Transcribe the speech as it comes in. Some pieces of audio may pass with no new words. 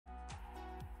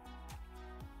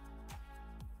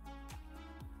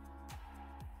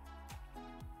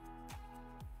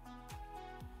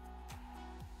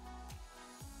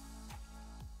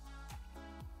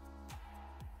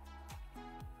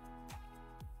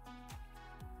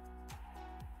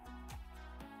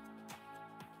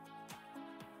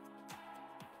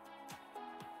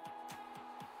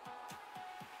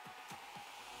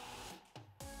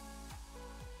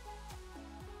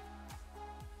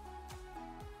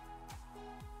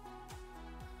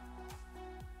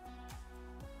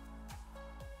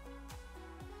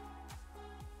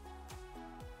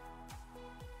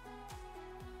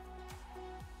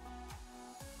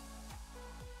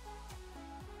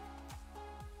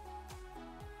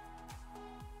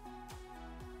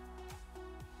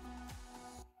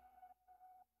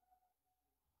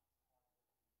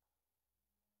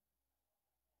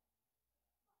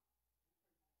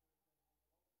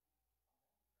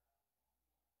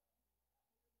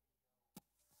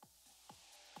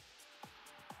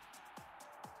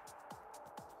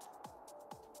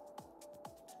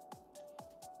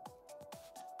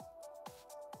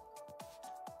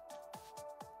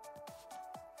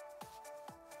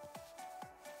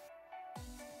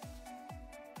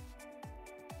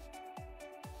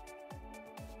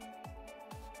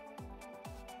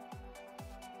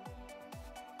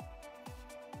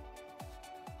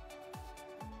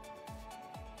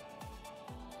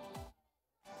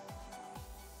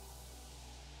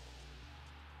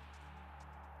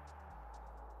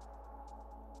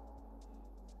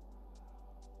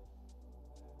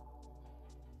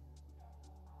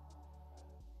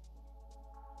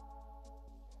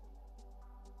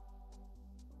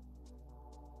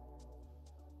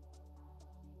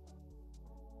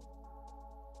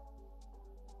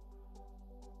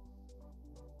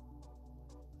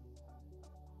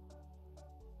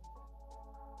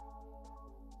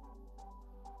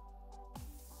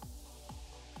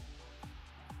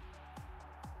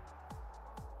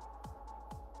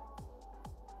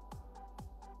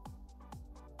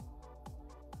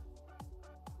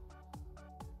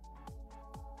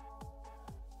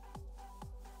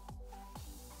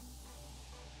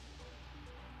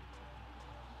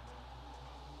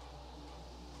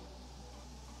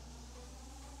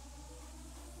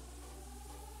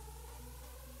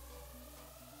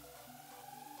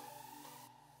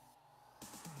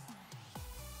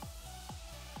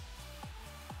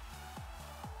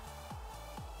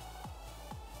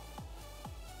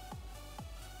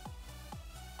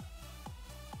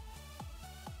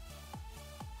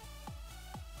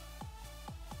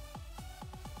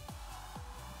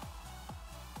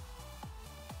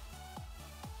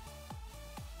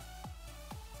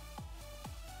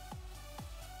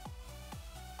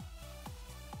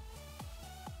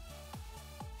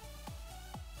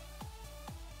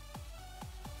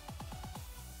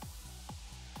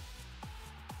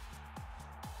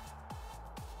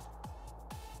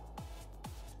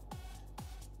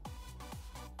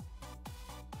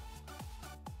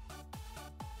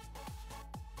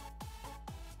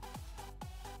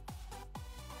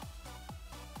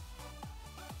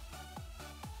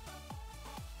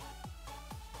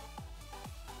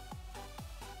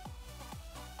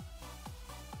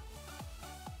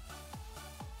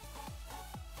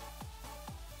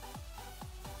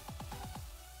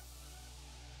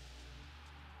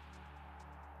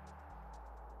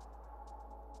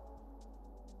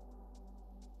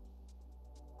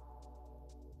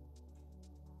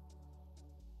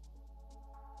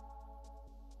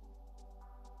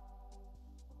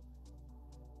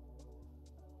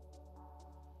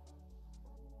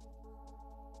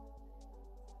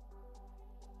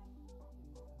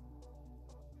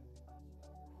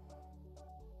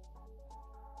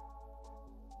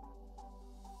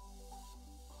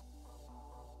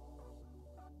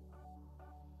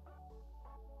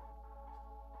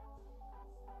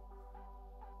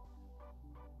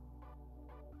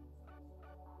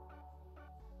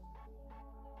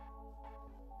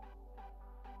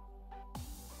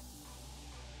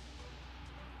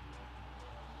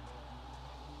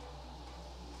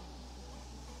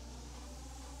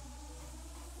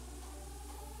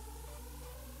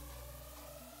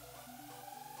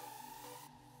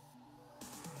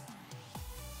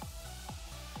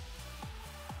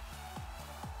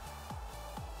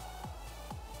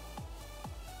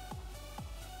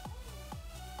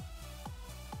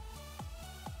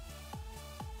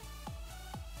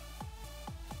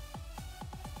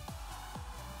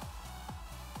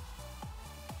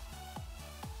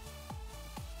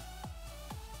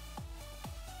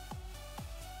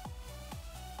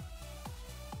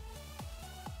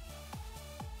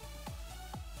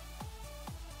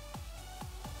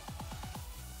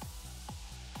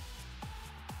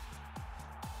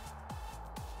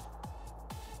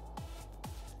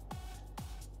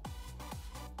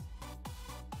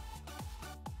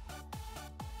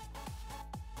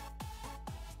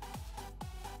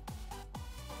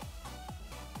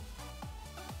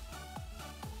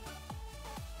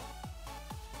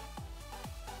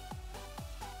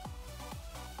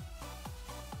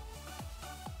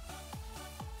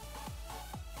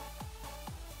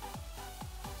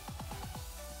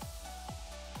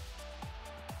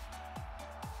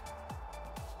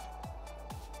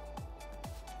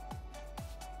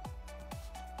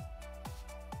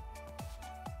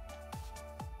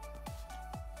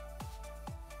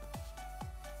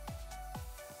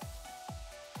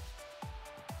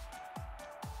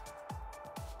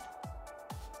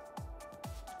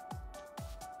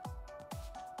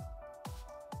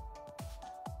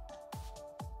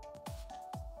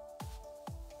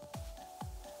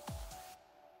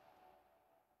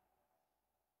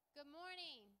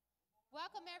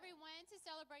everyone to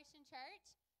Celebration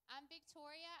Church. I'm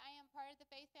Victoria. I am part of the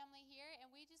faith family here,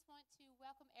 and we just want to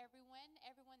welcome everyone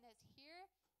that's here.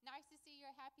 Nice to see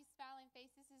your happy, smiling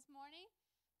faces this morning.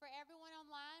 For everyone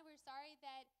online, we're sorry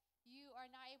that you are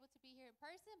not able to be here in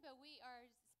person, but we are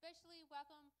especially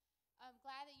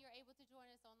glad that you're able to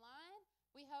join us online.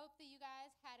 We hope that you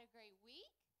guys had a great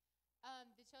week.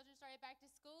 The children started back to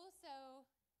school, so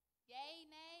yay,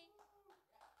 nay.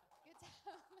 Good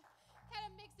time. Kind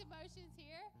of mixed emotions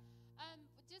here.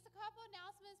 Just a couple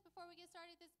announcements before we get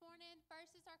started this morning.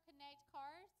 First is our Connect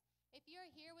cards. If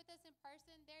you're here with us in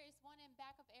person, there is one in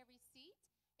back of every seat.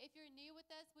 If you're new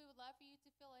with us, we would love for you to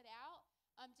fill it out.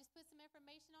 Just put some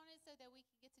information on it so that we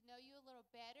can get to know you a little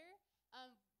better.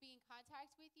 Be in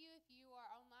contact with you. If you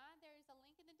are online, there is a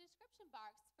link in the description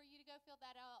box for you to go fill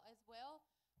that out as well.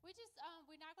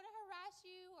 We're not going to harass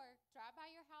you or drive by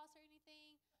your house or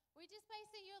anything. We just may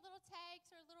send you a little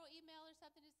text or a little email or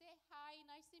something to say, hi,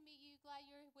 nice to meet you, glad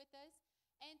you're with us,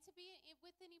 and to be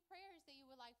with any prayers that you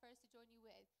would like for us to join you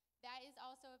with. That is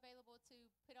also available to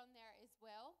put on there as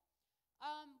well.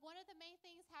 One of the main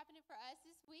things happening for us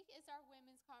this week is our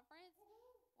women's conference.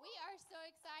 We are so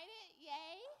excited,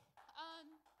 yay.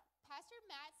 Pastor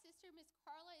Matt's sister, Miss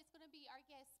Carla, is going to be our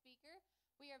guest speaker.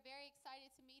 We are very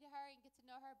excited to meet her and get to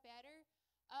know her better.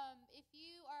 If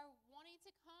you are wanting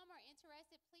to come or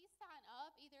interested, please sign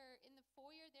up. Either in the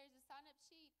foyer, there's a sign-up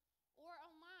sheet, or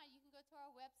online. You can go to our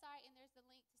website, and there's the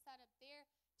link to sign up there,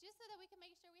 just so that we can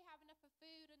make sure we have enough of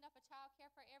food, enough of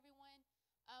childcare for everyone.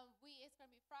 It's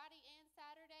going to be Friday and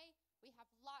Saturday. We have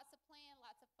lots of plans,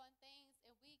 lots of fun things,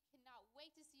 and we cannot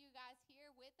wait to see you guys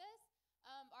here with us.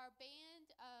 Our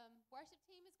band worship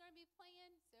team is going to be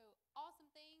playing, so awesome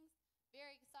things.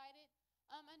 Very excited.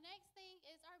 Our next thing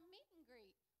is our meet and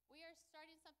greet. We are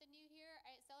starting something new here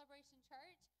at Celebration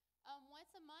Church.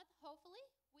 Once a month, hopefully,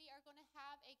 we are going to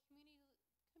have a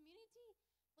community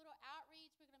little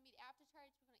outreach. We're going to meet after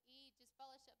church. We're going to eat, just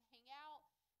fellowship, hang out.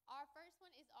 Our first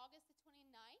one is August the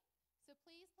 29th, so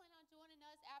please plan on joining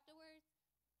us afterwards.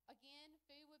 Again,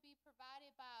 food will be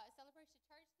provided by Celebration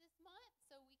Church this month,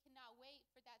 so we cannot wait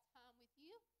for that time with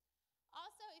you.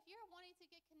 Also, if you're wanting to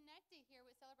get connected here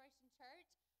with Celebration Church,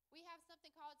 we have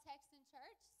something called Text in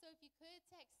Church. So if you could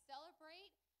text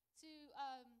Celebrate to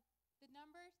the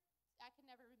number, I can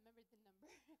never remember the number.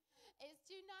 It's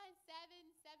 297-7435.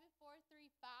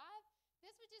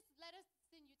 This would just let us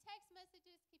send you text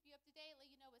messages, keep you up to date, let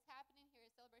you know what's happening here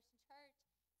at Celebration Church,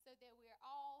 so that we're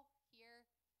all here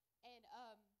and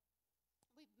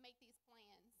we make these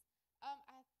plans.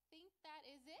 I think that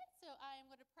is it. So I am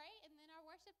going to pray, and then our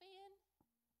worship band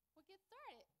will get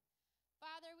started.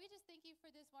 Father, we just thank you for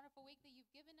this wonderful week that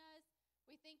you've given us.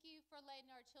 We thank you for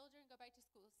letting our children go back to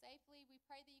school safely. We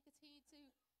pray that you continue to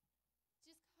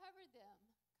just cover them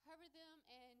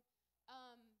and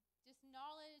just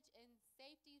knowledge and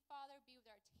safety, Father. Be with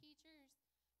our teachers.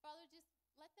 Father, just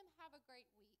let them have a great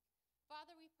week.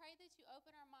 Father, we pray that you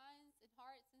open our minds and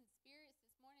hearts and spirits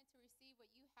this morning to receive what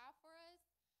you have for us.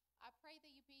 I pray that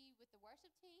you be with the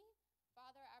worship team.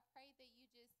 Father, I pray that you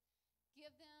just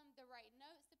give them the right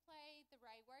notes to play, the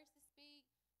right words to speak.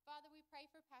 Father, we pray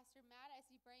for Pastor Matt as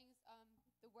he brings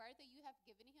the word that you have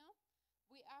given him.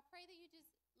 I pray that you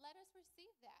just let us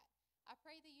receive that. I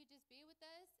pray that you just be with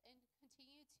us and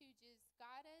continue to just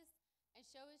guide us and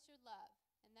show us your love.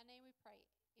 In that name we pray.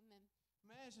 Amen.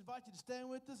 Man, I just invite you to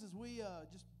stand with us as we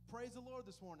just praise the Lord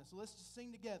this morning. So let's just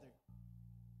sing together.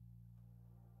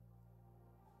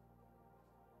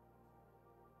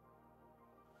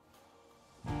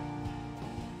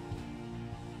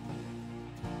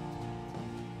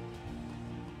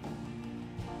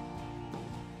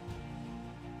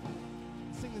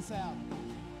 Out.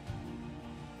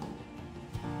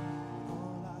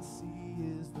 All I see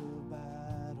is the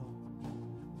battle.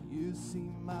 You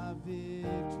see my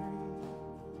victory.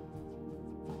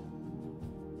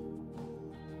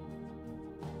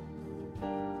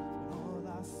 All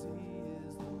I see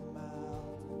is the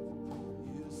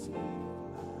mountain. You see the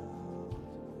mountain.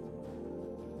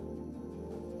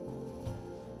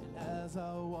 And as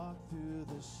I walk through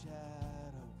the shadow,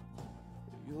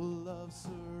 your love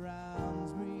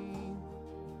surrounds me.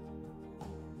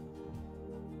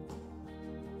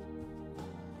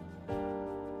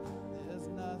 There's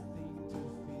nothing to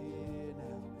fear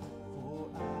now, for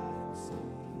I am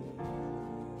saved.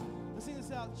 Let's sing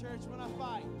this out, church. When I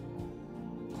fight.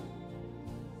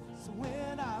 So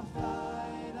when I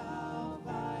fight, I'll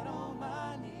fight on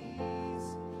my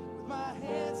knees, with my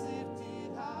hands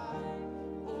lifted high.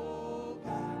 Oh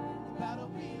God, the battle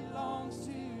belongs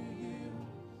to you.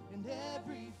 And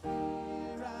every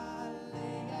fear I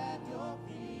lay at your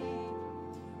feet,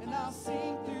 and I'll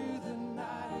sing through the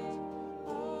night.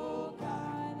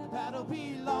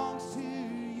 belongs to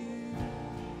you.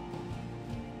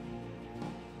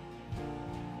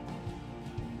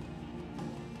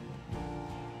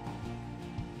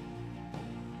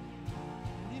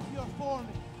 And if you're for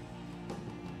me,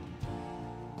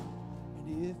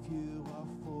 and if you are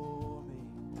for me,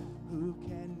 who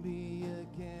can be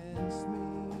against me?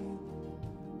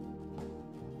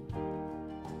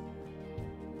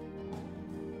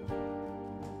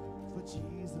 For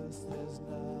Jesus, there's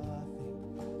nothing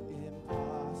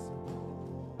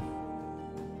impossible.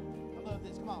 I love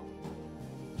this. Come on.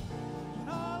 When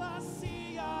all I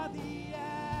see are the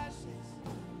ashes,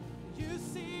 you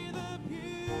see the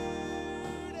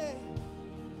beauty.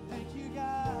 Thank you,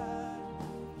 God.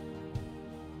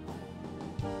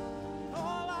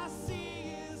 All I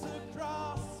see is a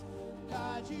cross.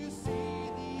 God, you see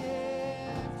the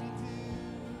empty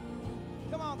tomb.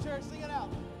 Come on, church, sing it out.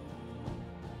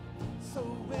 So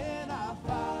when I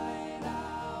fight,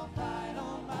 I'll fight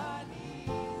on my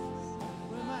knees,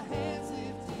 with my hands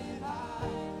lifted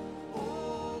high.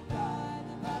 Oh God,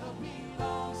 the battle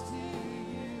belongs to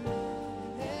you.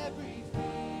 And every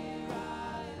fear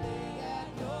I lay at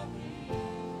your feet,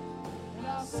 and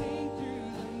I'll sing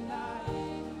through the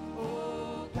night.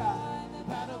 Oh God, the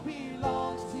battle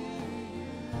belongs to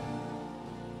you.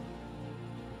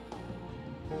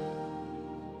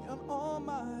 An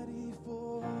almighty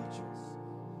fortress,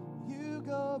 you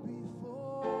go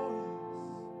before us.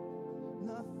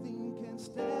 Nothing can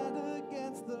stand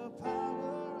against the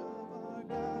power of our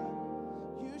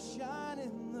God. You shine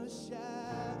in the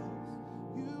shadows,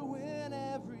 you win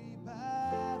every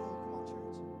battle. Come on,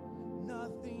 church.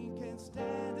 Nothing can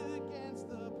stand against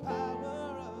the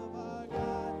power of our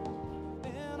God.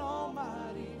 An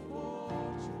almighty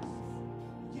fortress,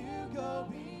 you go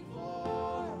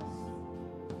before us.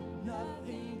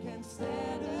 Nothing can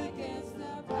stand against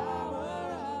the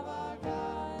power of our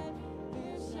God.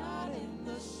 You shine in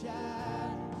the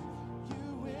shadows,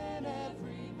 you win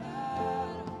every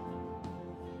battle.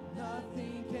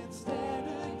 Nothing can stand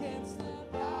against the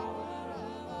power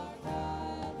of our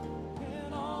God.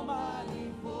 An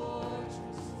almighty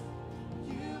fortress,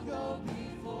 you go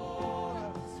before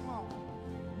us. Come on.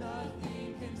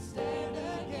 Nothing can stand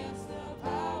against the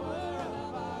power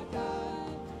of our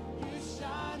God. You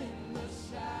shine in the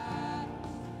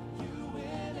shadows, you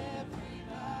win every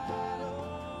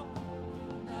battle.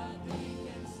 Nothing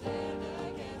can stand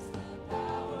against the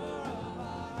power of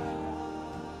our God.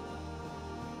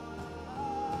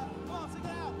 Come on, sing it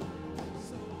out.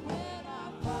 So when I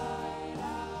fight,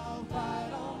 I'll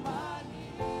fight on my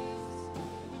knees,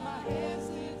 with my hands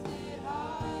lifted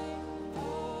high.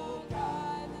 Oh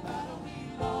God, the battle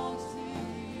belongs to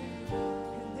you.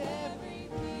 And every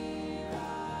fear I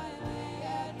lay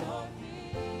at your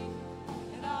feet,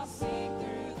 and I'll sing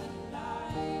through the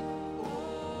night.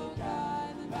 Oh God,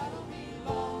 the battle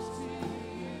belongs to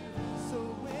you. So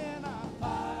when I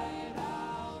fight,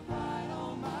 I'll fight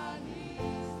on my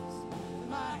knees, with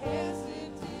my hands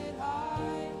lifted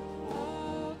high.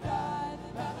 Oh God,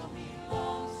 the battle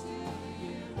belongs to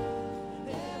you. And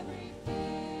every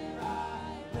fear I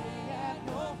lay at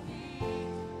your feet,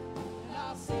 and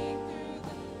I'll sing through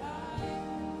the night.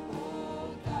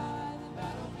 Oh God, the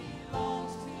battle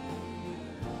belongs to you.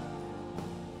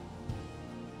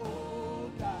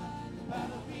 Oh God, the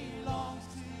battle belongs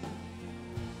to you.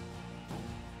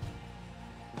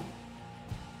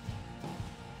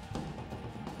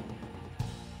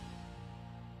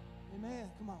 Amen.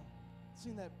 Come on.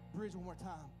 Sing that bridge one more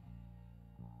time.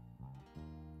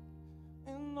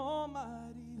 An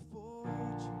almighty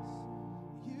fortress,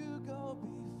 you go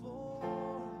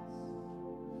before us.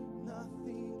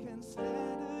 Nothing can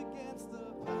stand against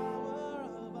the power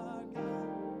of our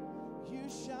God. You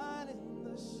shine in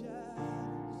the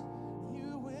shadows,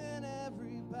 you win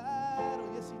every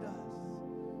battle. Yes, he does.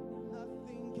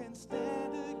 Nothing can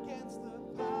stand against the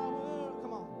power.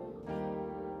 Come on.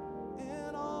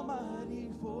 An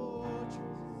almighty fortress,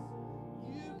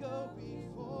 you go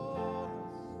before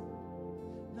us.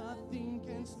 Nothing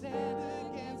can stand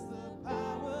against the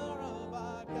power of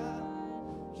our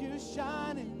God. You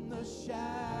shine in the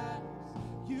shadows,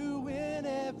 you win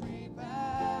every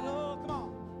battle. Come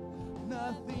on.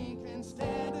 Nothing can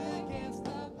stand against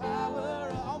the power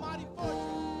of Almighty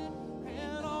Fortress.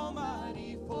 An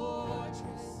almighty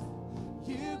fortress,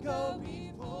 you go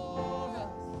before us.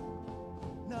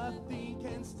 Nothing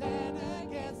can stand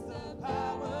against the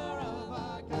power of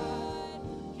our God.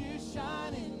 You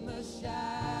shine in the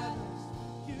shadows,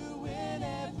 you win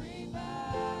every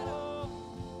battle.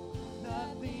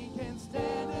 Nothing can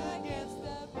stand against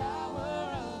the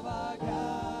power of our God.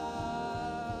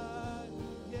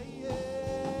 Yeah,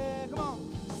 yeah. Come on.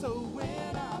 So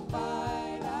when I fight,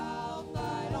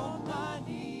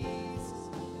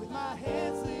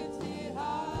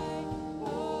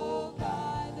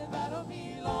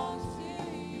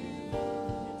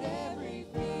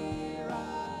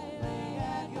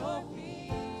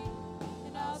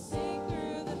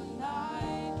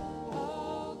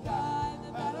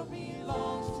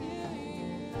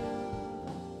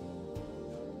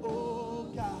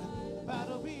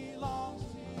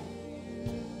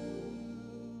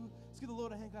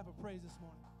 praise this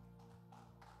morning.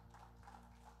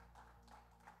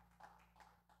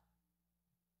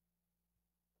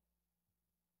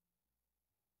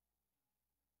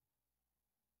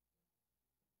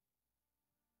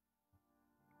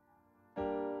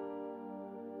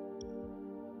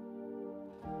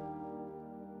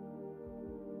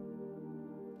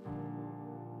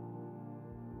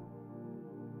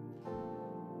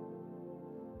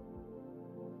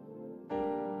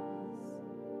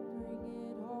 Bring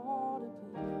it all to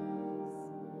peace.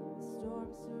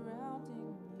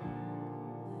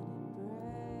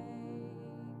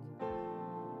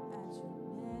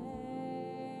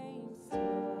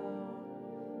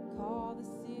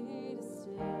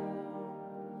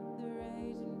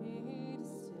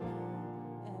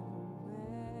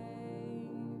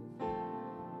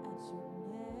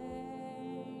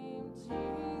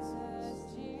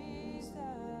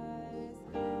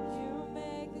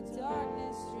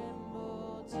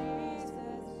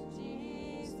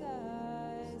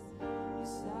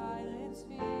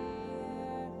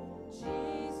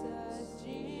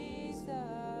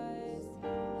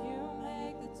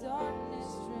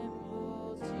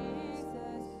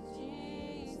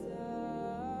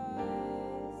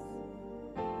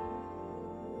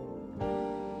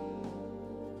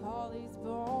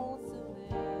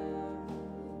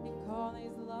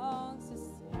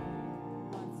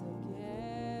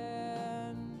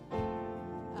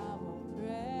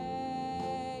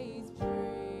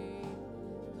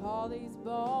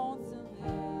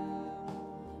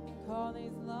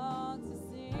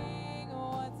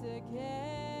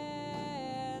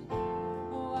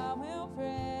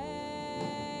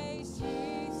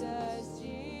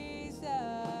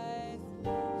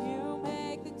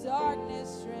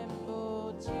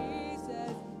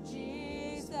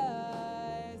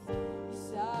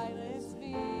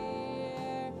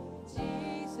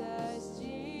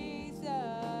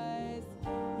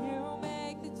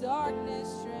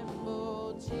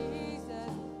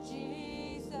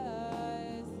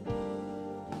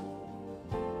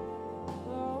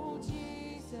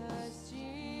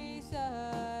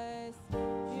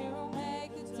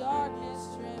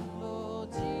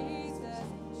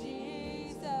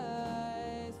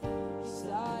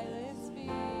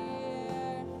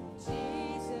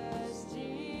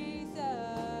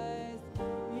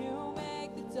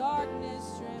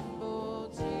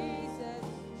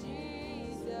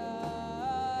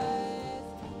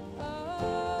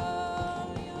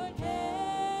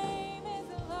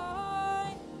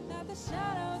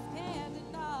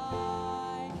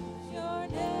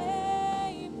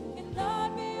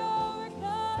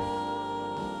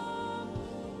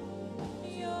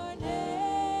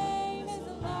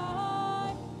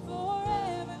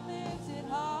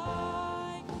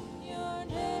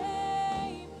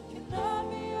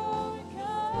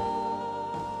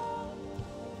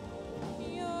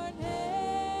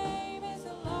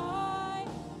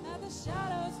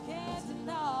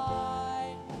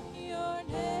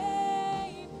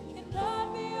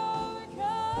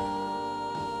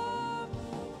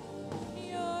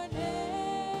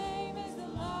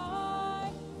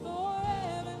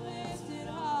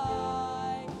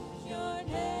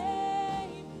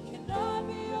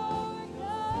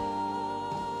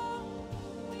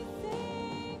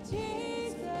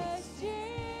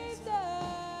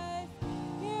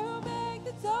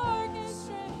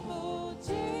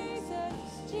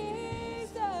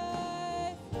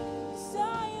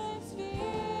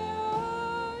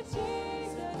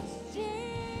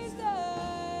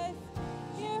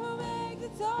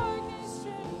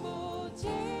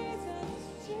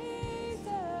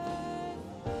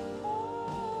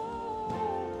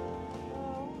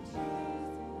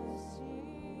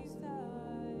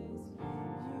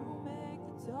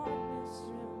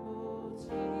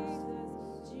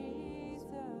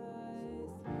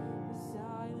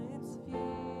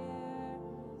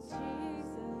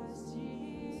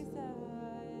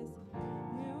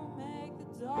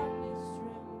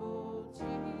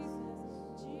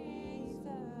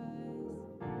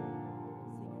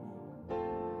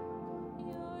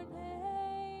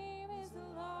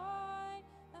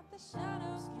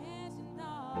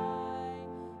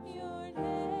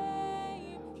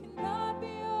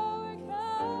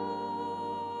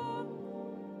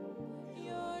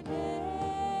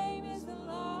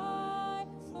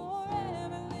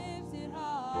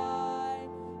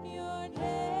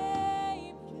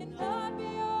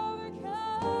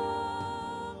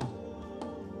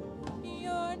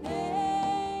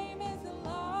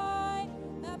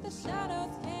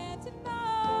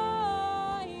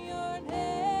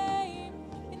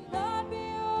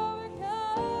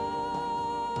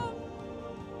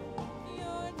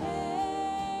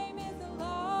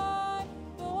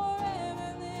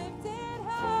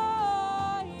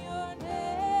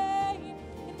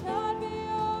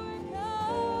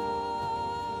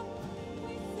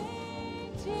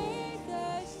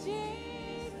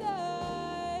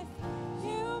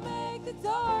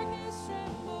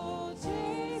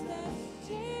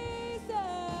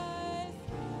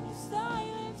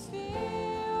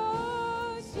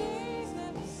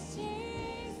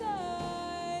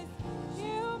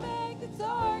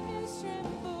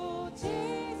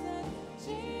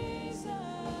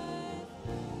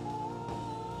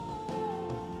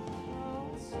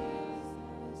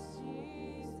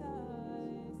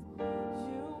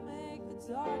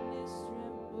 darkness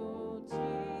tremble.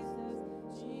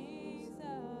 Jesus,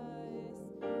 Jesus,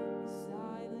 you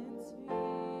silence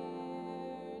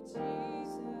fear.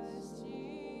 Jesus,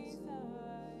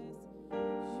 Jesus,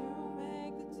 you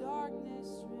make the darkness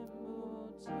tremble.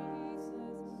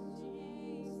 Jesus,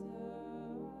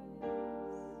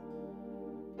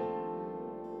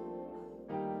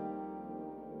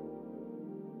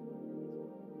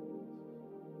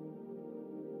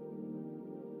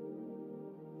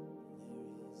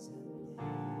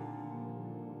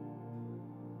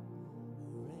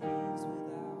 reigns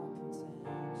without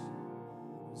contention,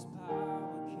 whose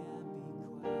power can't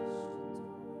be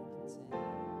questioned or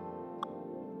contained. With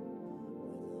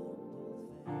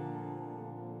humble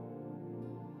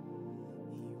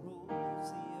faith, he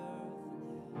rules the earth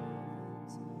and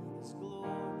heavens. His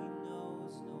glory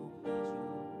knows no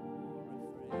measure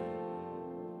or refrain,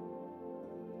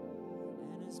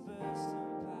 and is bursting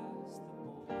past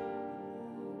the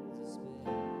borders of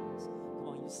space. Come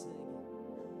on, you sing it.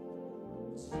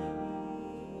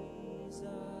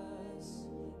 Jesus,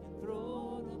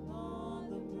 enthroned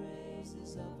upon the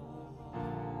praises of our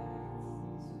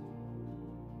hearts.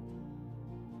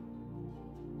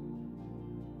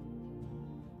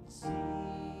 Jesus,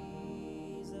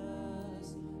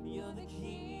 you're the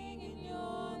King and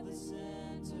you're the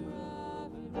center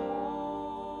of it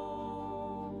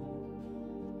all.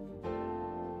 There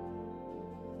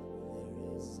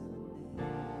is a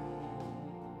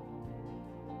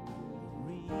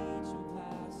reaching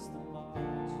past the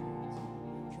margins,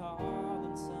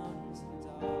 calling sons and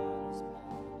daughters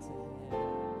back to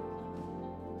Him.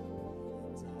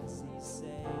 And as He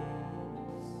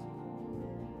saves,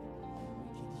 we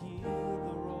can hear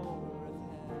the roar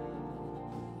of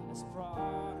heaven as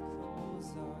prodigals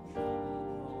are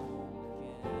coming home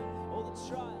again. Oh, the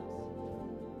triumph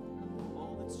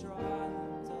of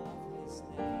His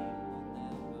name will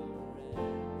never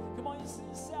end. Come on, you sing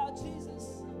this out,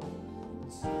 Jesus.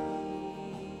 Jesus,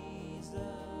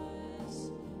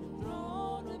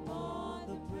 enthroned upon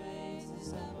the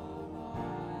praises of our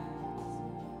hearts.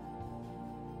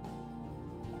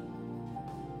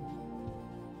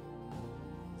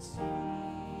 Jesus,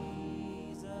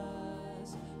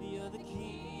 you're the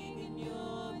King and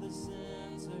you're the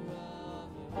center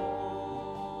of it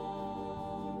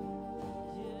all.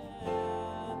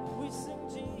 Yeah, we sing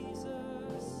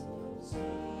Jesus, Jesus,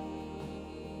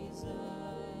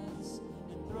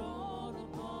 enthroned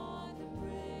upon the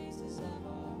praises of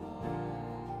our hearts.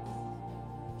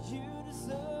 You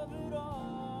deserve it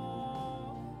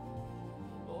all.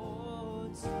 Oh,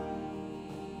 Jesus,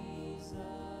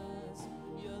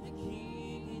 you're the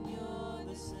King and you're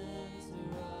the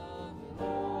center of it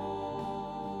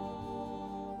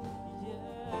all.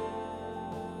 Yeah.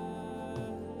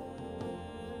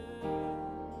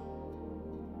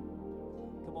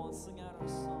 Come on, sing out our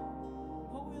song.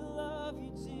 Oh, we love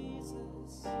you,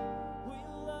 Jesus. We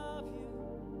love you.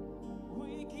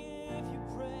 We give you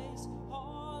praise,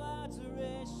 all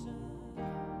adoration.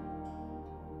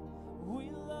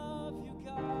 We love you,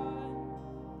 God.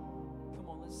 Come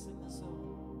on, let's sing this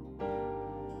song.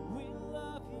 We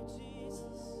love you,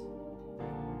 Jesus.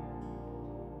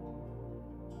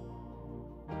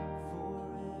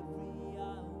 For every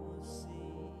eye will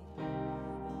see,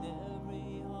 and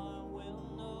every heart will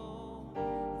know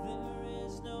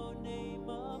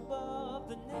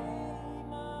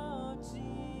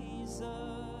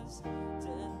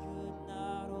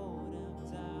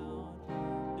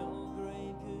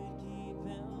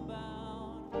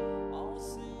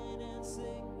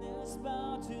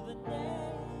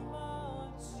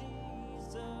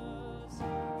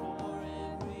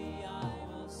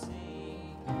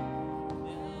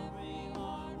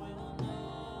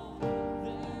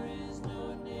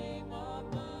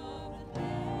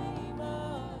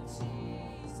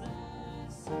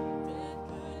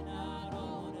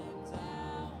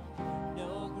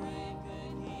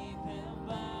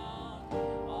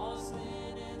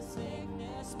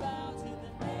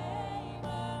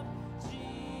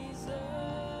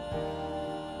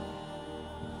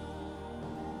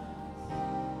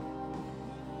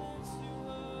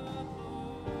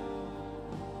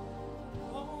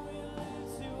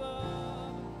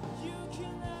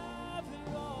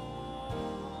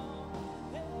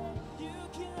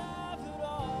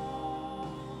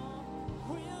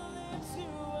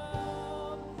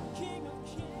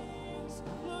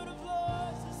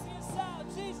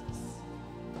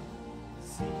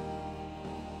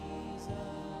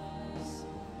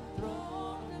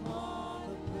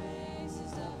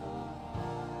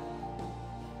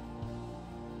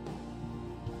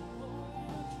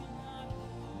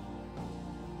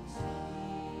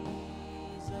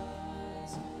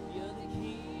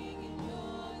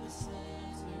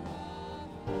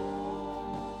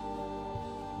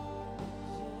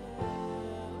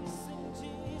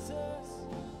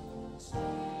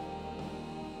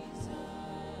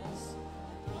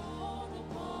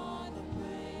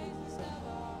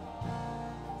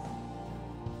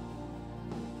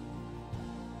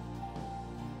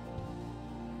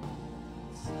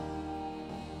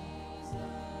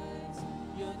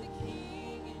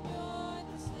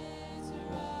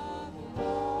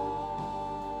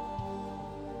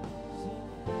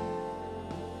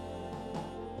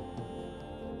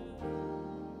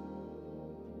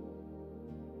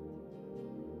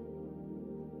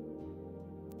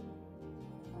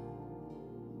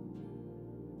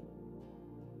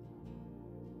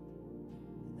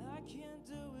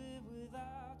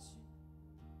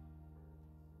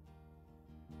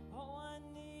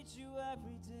you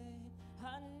every day.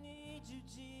 I need you,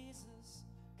 Jesus.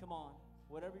 Come on,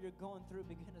 whatever you're going through,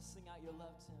 begin to sing out your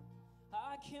love to him.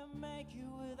 I can't make it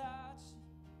without you.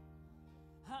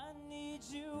 I need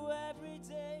you every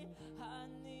day. I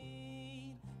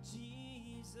need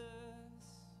Jesus.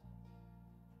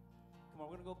 Come on,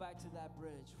 we're going to go back to that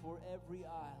bridge. For every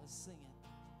eye, let's sing it.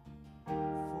 For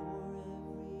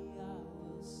every eye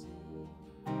will see,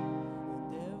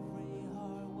 and every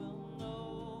heart will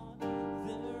know,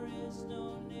 there is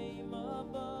no name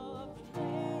above the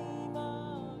name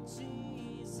of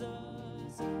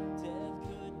Jesus. Death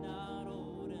could not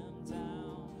hold him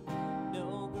down,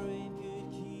 no grave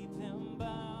could keep him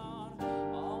bound.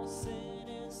 All sin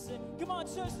and sin. Come on,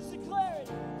 church, let's declare it.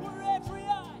 For every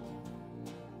eye.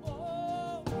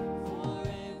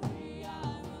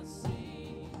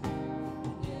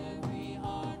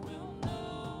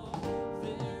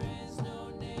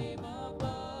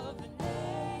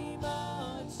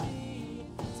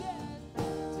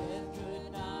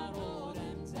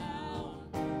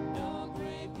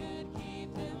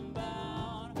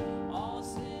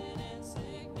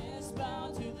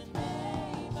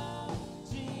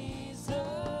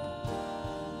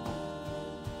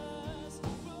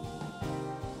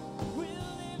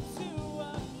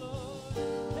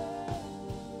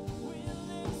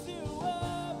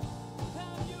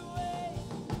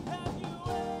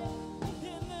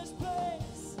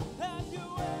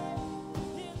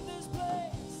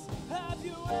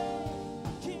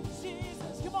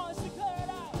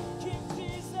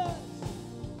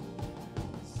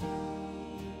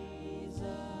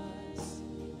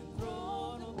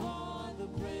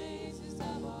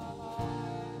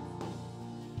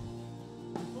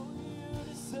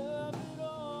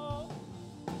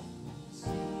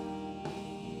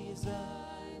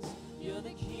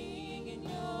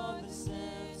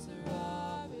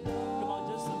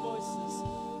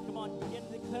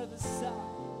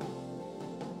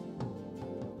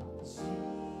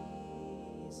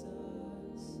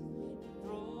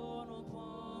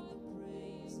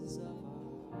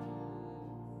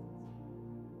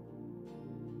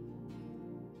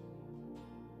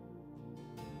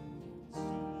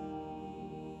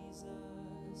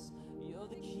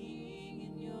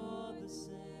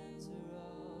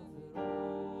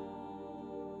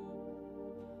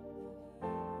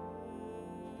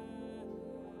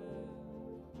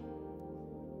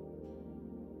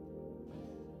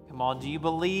 Come on, do you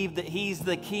believe that he's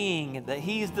the king, that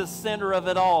he's the center of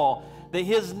it all, that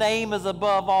his name is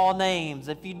above all names?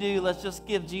 If you do, let's just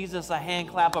give Jesus a hand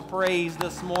clap of praise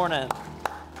this morning.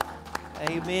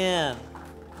 Amen.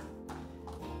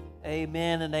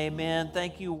 Amen and amen.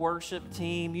 Thank you, worship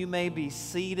team. You may be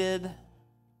seated.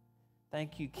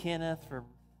 Thank you, Kenneth, for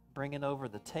bringing over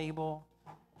the table.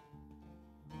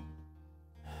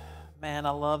 Man,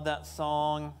 I love that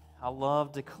song. I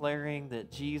love declaring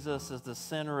that Jesus is the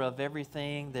center of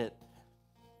everything, that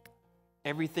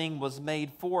everything was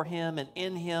made for him and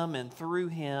in him and through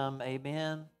him.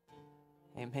 Amen.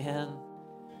 Amen.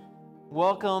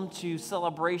 Welcome to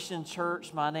Celebration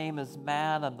Church. My name is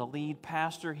Matt. I'm the lead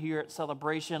pastor here at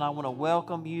Celebration. I want to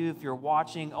welcome you. If you're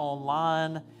watching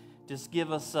online, just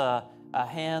give us a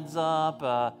hands up,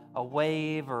 a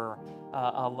wave, or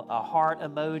a heart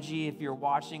emoji. If you're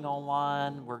watching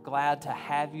online, we're glad to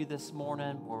have you this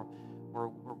morning.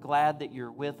 We're glad that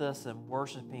you're with us and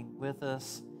worshiping with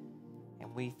us.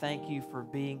 And we thank you for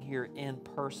being here in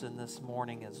person this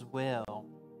morning as well.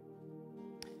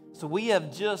 So we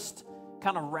have just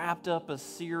kind of wrapped up a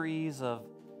series of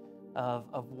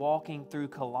walking through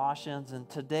Colossians. And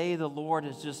today the Lord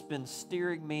has just been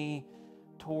steering me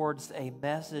towards a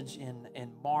message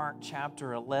in Mark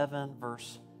chapter 11,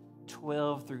 verse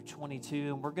 12 through 22.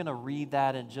 And we're going to read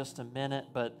that in just a minute.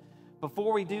 But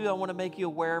before we do, I want to make you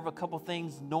aware of a couple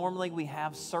things. Normally we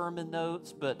have sermon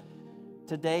notes, but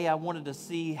today I wanted to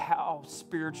see how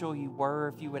spiritual you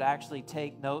were, if you would actually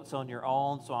take notes on your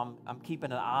own. So I'm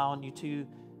keeping an eye on you too,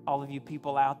 all of you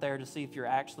people out there, to see if you're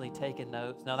actually taking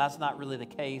notes. Now, that's not really the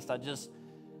case. I just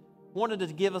wanted to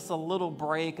give us a little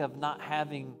break of not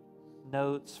having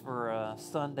notes for a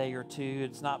Sunday or two.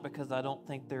 It's not because I don't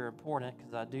think they're important,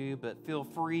 because I do, but feel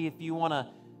free if you want to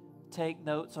take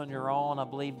notes on your own. I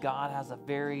believe God has a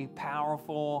very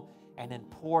powerful and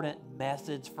important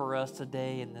message for us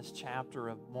today in this chapter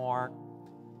of Mark.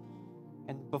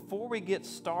 And before we get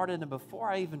started, and before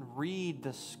I even read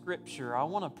the scripture, I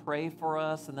want to pray for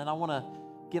us, and then I want to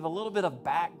give a little bit of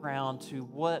background to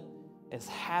what is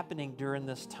happening during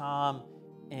this time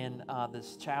in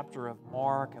this chapter of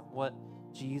Mark and what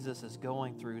Jesus is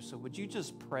going through. So would you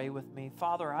just pray with me?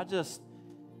 Father, I just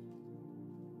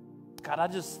God, I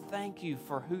just thank you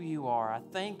for who you are. I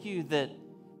thank you that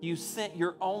you sent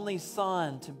your only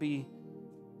Son to be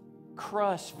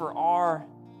crushed for our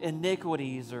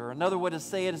iniquities, or another way to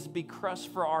say it is to be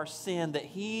crushed for our sin, that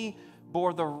he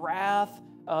bore the wrath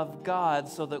of God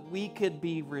so that we could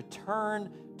be returned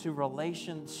to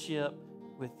relationship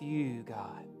with you,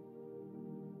 God.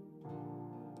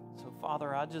 So,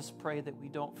 Father, I just pray that we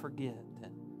don't forget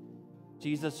that,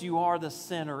 Jesus, you are the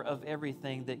center of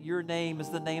everything, that your name is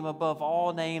the name above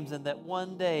all names, and that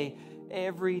one day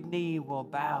every knee will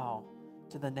bow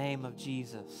to the name of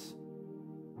Jesus.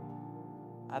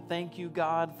 I thank you,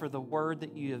 God, for the word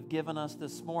that you have given us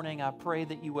this morning. I pray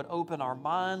that you would open our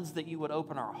minds, that you would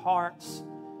open our hearts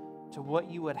to what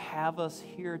you would have us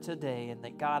hear today. And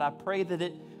that, God, I pray that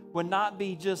it would not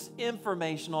be just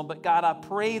informational, but God, I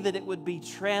pray that it would be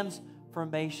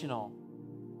transformational.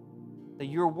 That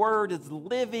your word is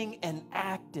living and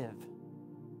active,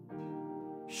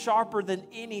 sharper than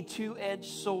any two-edged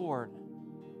sword,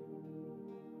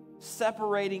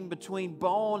 separating between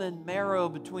bone and marrow,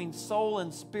 between soul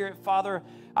and spirit. Father,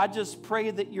 I just pray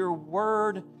that your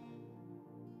word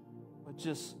would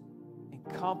just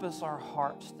encompass our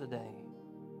hearts today.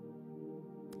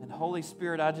 And Holy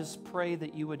Spirit, I just pray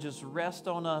that you would just rest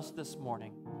on us this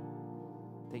morning,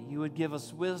 that you would give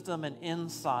us wisdom and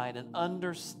insight and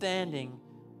understanding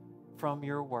from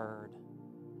your word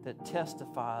that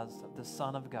testifies of the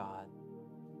Son of God,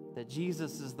 that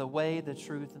Jesus is the way, the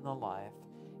truth, and the life.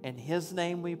 In his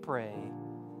name we pray,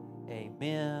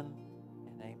 amen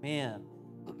and amen.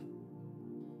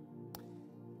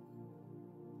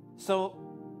 So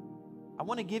I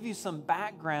want to give you some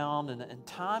background and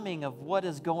timing of what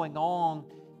is going on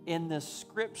in this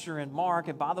scripture in Mark.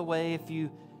 And by the way, if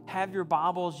you have your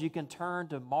Bibles, you can turn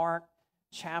to Mark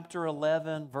chapter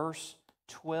 11, verse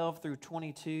 12 through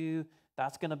 22.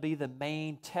 That's going to be the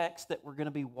main text that we're going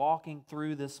to be walking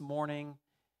through this morning.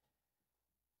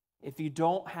 If you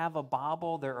don't have a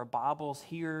Bible, there are Bibles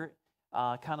here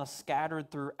kind of scattered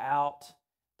throughout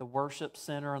the worship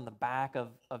center in the back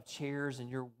of chairs, and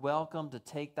you're welcome to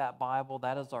take that Bible.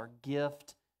 That is our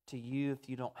gift to you if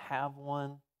you don't have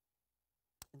one.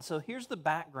 And so here's the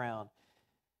background.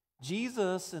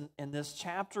 Jesus in this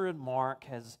chapter in Mark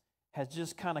has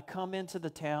just kind of come into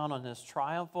the town on his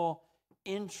triumphal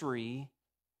entry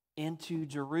into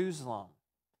Jerusalem.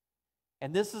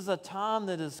 And this is a time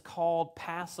that is called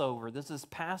Passover. This is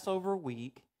Passover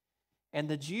week, and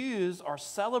the Jews are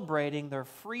celebrating their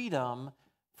freedom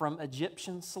from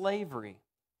Egyptian slavery.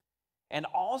 And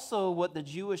also what the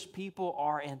Jewish people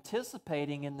are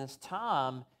anticipating in this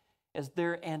time is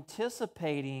they're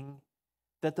anticipating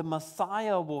that the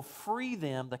Messiah will free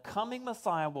them, the coming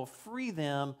Messiah will free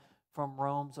them from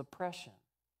Rome's oppression.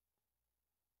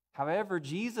 However,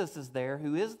 Jesus is there,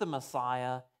 who is the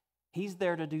Messiah. He's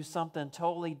there to do something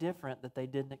totally different that they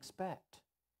didn't expect.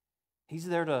 He's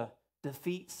there to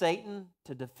defeat Satan,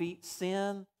 to defeat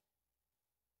sin,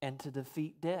 and to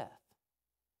defeat death.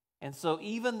 And so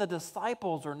even the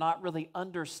disciples are not really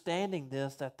understanding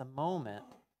this at the moment.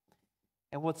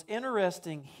 And what's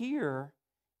interesting here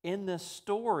in this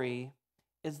story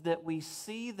is that we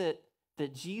see that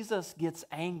Jesus gets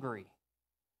angry,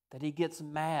 that he gets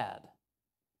mad.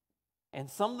 And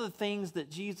some of the things that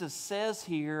Jesus says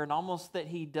here and almost that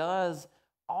he does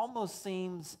almost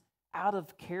seems out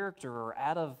of character or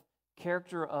out of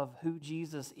character of who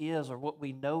Jesus is or what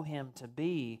we know him to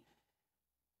be.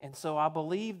 And so I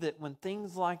believe that when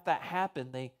things like that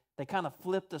happen, they kind of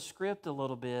flip the script a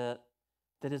little bit,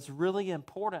 that it's really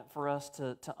important for us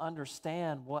to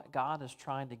understand what God is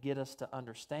trying to get us to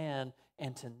understand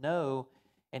and to know,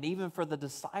 and even for the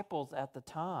disciples at the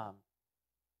time.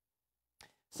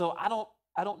 So I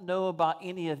don't know about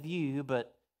any of you,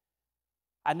 but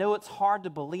I know it's hard to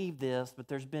believe this, but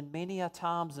there's been many a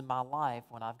times in my life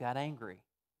when I've got angry.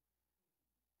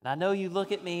 And I know you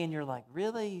look at me and you're like,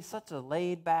 really? He's such a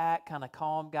laid-back, kind of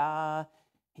calm guy.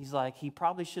 He's like, he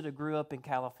probably should have grew up in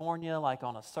California, like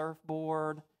on a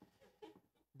surfboard.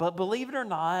 But believe it or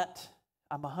not,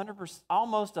 I'm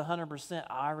almost 100%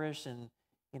 Irish, and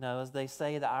as they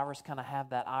say, the Irish kind of have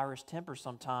that Irish temper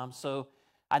sometimes. So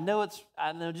I know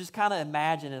just kind of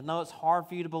imagine it. I know it's hard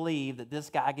for you to believe that this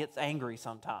guy gets angry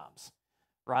sometimes,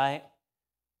 right?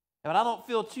 But I don't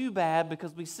feel too bad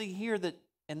because we see here that,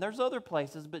 and there's other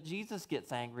places, but Jesus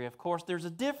gets angry. Of course, there's a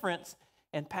difference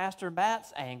in Pastor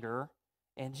Matt's anger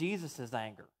and Jesus'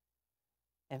 anger.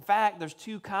 In fact, there's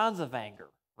two kinds of anger,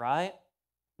 right?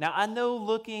 Now, I know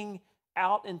looking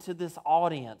out into this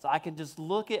audience, I can just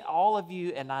look at all of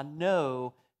you and I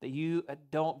know that you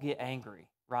don't get angry,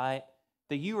 right?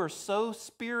 That you are so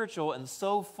spiritual and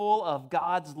so full of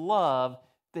God's love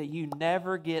that you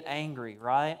never get angry,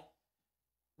 right?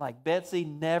 Like Betsy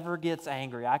never gets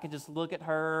angry. I can just look at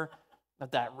her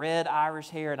with that red Irish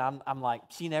hair, and I'm like,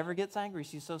 she never gets angry.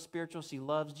 She's so spiritual. She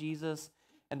loves Jesus,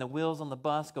 and the wheels on the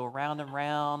bus go round and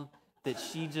round. That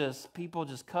people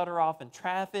just cut her off in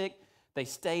traffic. They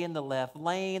stay in the left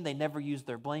lane. They never use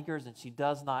their blinkers, and she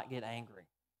does not get angry.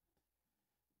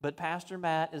 But Pastor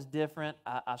Matt is different.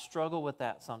 I struggle with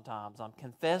that sometimes. I'm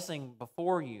confessing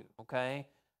before you, okay?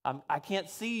 I can't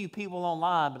see you people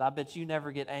online, but I bet you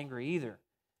never get angry either.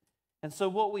 And so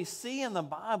what we see in the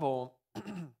Bible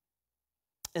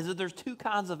is that there's two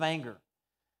kinds of anger.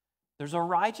 There's a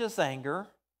righteous anger,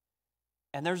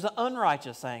 and there's an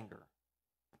unrighteous anger.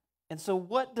 And so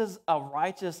what does a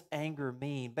righteous anger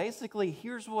mean? Basically,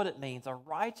 here's what it means. A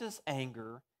righteous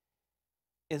anger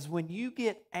is when you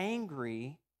get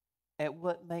angry at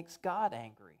what makes God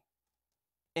angry.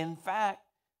 In fact,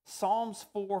 Psalms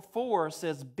 4:4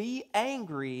 says, "Be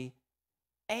angry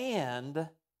and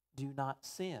do not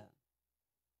sin."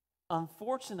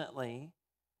 Unfortunately,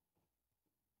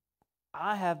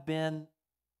 I have been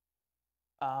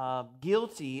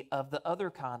guilty of the other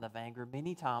kind of anger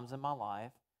many times in my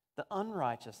life, the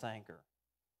unrighteous anger.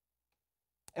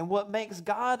 And what makes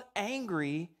God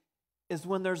angry is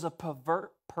when there's a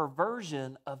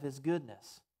perversion of his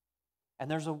goodness. And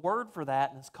there's a word for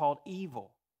that, and it's called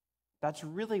evil. That's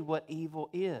really what evil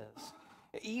is.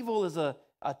 Evil is a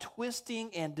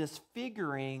twisting and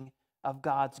disfiguring of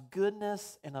God's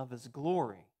goodness and of his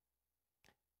glory.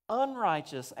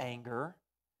 Unrighteous anger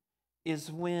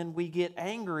is when we get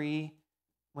angry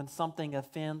when something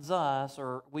offends us,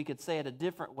 or we could say it a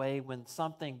different way, when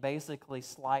something basically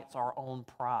slights our own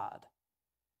pride.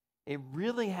 It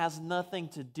really has nothing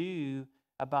to do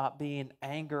about being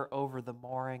anger over the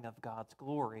marring of God's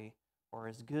glory or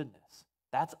his goodness.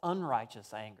 That's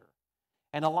unrighteous anger.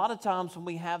 And a lot of times when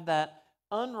we have that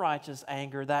unrighteous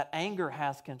anger, that anger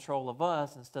has control of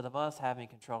us instead of us having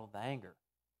control of the anger.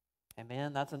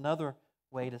 Amen? That's another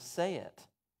way to say it.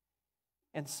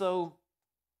 And so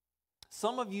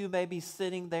some of you may be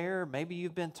sitting there, maybe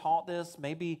you've been taught this,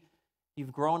 maybe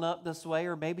you've grown up this way,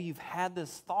 or maybe you've had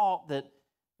this thought that,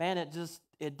 man,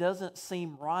 it doesn't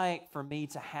seem right for me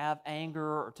to have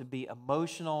anger or to be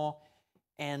emotional.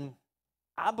 And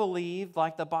I believe,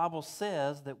 like the Bible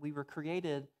says, that we were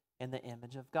created in the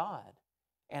image of God.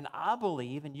 And I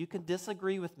believe, and you can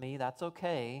disagree with me, that's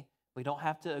okay. We don't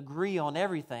have to agree on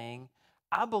everything.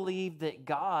 I believe that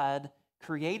God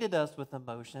created us with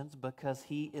emotions because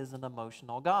he is an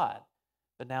emotional God.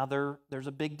 But now there's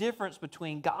a big difference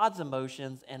between God's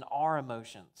emotions and our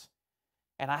emotions.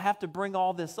 And I have to bring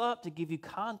all this up to give you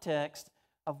context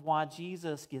of why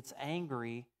Jesus gets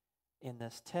angry in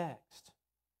this text.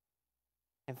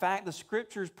 In fact, the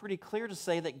scripture is pretty clear to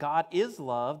say that God is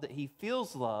love, that he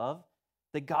feels love,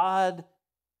 that God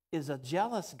is a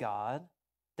jealous God,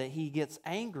 that he gets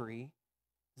angry.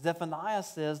 Zephaniah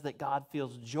says that God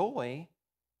feels joy.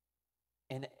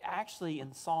 And actually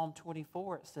in Psalm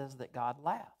 24, it says that God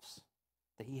laughs,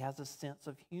 that he has a sense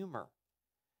of humor.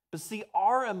 But see,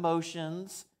 our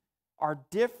emotions are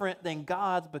different than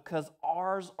God's because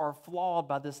ours are flawed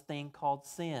by this thing called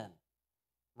sin,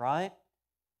 right?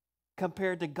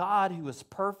 Compared to God, who is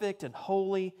perfect and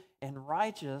holy and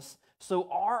righteous. So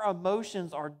our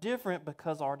emotions are different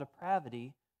because our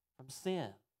depravity from sin.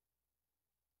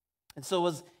 And so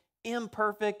as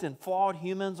imperfect and flawed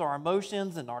humans, our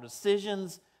emotions and our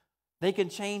decisions, they can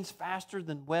change faster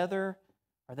than weather,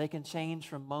 or they can change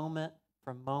from moment,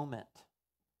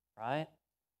 right?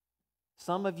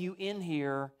 Some of you in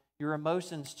here, your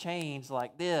emotions change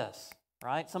like this,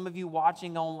 right? Some of you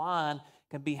watching online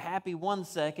can be happy one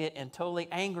second and totally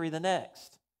angry the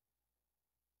next.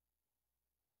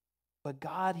 But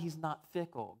God, he's not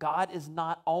fickle. God is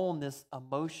not on this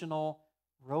emotional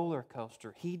roller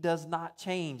coaster. He does not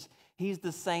change. He's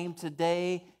the same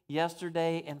today,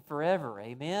 yesterday, and forever.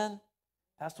 Amen?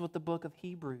 That's what the book of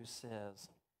Hebrews says.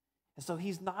 And so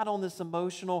he's not on this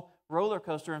emotional roller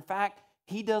coaster. In fact,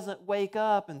 he doesn't wake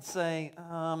up and say,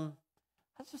 I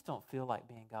just don't feel like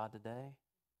being God today.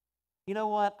 You know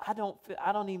what? I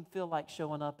don't even feel like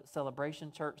showing up at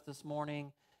Celebration Church this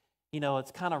morning. You know,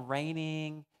 it's kind of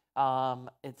raining.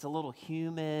 It's a little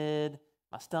humid.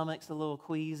 My stomach's a little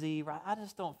queasy. Right? I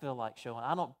just don't feel like showing.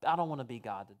 I don't want to be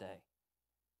God today.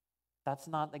 That's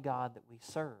not the God that we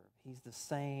serve. He's the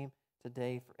same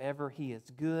today, forever. He is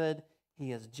good.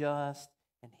 He is just,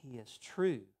 and he is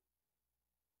true.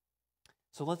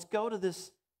 So let's go to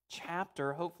this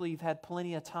chapter. Hopefully you've had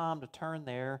plenty of time to turn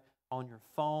there on your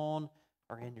phone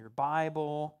or in your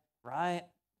Bible, right?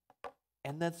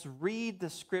 And let's read the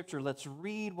scripture. Let's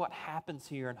read what happens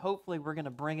here, and hopefully we're going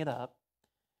to bring it up.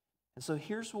 And so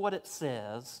here's what it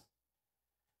says.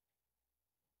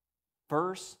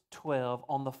 Verse 12,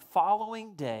 on the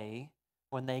following day,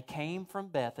 when they came from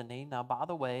Bethany. Now, by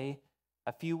the way,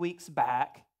 a few weeks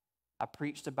back, I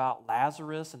preached about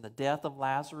Lazarus and the death of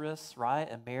Lazarus, right?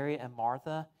 And Mary and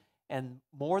Martha. And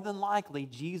more than likely,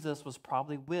 Jesus was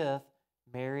probably with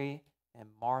Mary and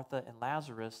Martha and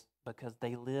Lazarus because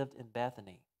they lived in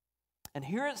Bethany. And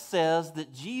here it says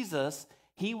that Jesus,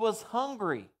 he was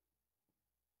hungry.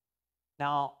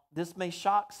 Now, this may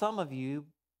shock some of you.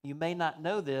 You may not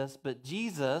know this, but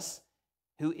Jesus,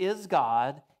 who is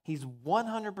God, he's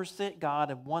 100%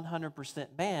 God and 100%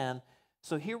 man.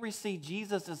 So here we see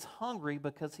Jesus is hungry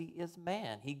because he is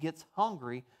man. He gets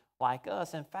hungry like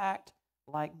us. In fact,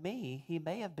 like me, he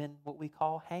may have been what we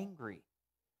call hangry.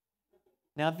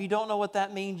 Now, if you don't know what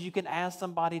that means, you can ask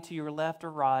somebody to your left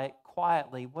or right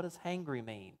quietly, what does hangry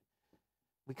mean?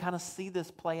 We kind of see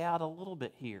this play out a little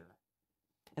bit here.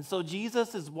 And so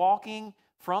Jesus is walking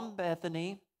from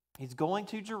Bethany. He's going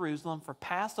to Jerusalem for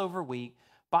Passover week.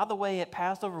 By the way, at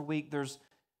Passover week,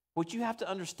 what you have to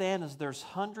understand is there's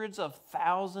hundreds of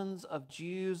thousands of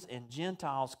Jews and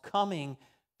Gentiles coming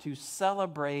to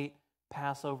celebrate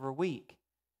Passover week.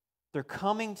 They're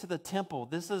coming to the temple.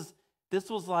 This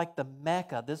was like the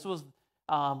Mecca. This was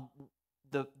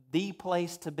the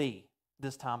place to be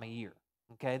this time of year.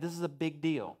 Okay, this is a big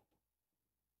deal.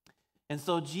 And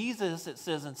so Jesus, it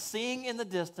says, and seeing in the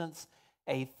distance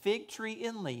a fig tree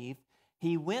in leaf,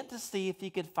 he went to see if he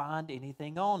could find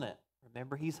anything on it.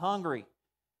 Remember, he's hungry.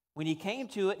 When he came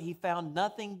to it, he found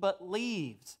nothing but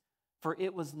leaves, for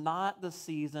it was not the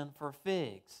season for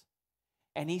figs.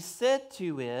 And he said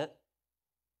to it,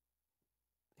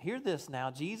 hear this now,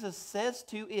 Jesus says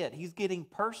to it, he's getting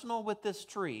personal with this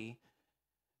tree,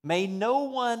 may no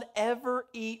one ever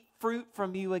eat fruit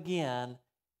from you again.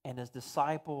 And his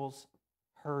disciples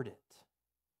heard it.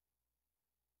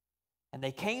 And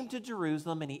they came to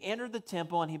Jerusalem, and he entered the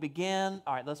temple, and he began.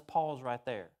 All right, let's pause right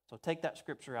there. So take that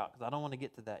scripture out, because I don't want to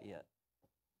get to that yet.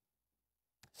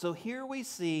 So here we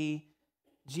see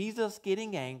Jesus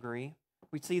getting angry.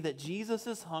 We see that Jesus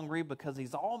is hungry because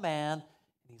he's all man, and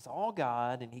he's all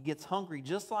God, and he gets hungry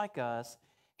just like us.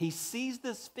 He sees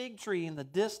this fig tree in the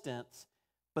distance,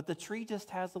 but the tree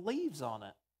just has leaves on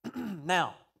it.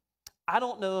 Now, I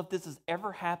don't know if this has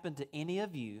ever happened to any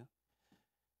of you,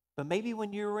 but maybe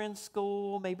when you were in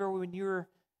school, maybe when you were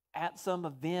at some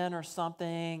event or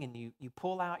something, and you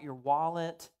pull out your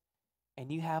wallet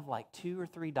and you have like $2 or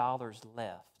 $3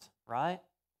 left, right?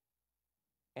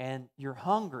 And you're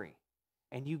hungry,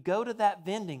 and you go to that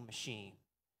vending machine,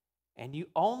 and you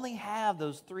only have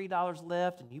those $3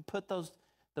 left, and you put those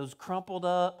crumpled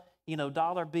up,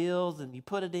 dollar bills, and you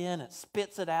put it in, it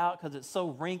spits it out because it's so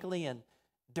wrinkly and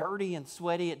dirty and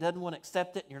sweaty, it doesn't want to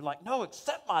accept it, and you're like, no,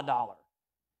 accept my dollar.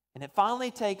 And it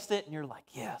finally takes it, and you're like,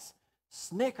 yes,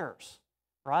 Snickers,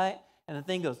 right? And the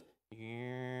thing goes,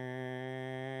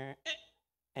 and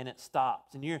it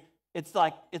stops, and it's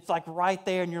like right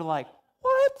there, and you're like,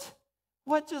 what?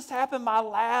 What just happened? My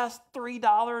last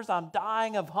 $3, I'm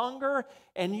dying of hunger,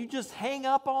 and you just hang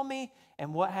up on me,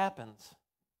 and what happens?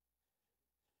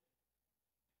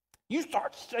 You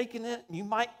start shaking it, and you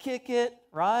might kick it,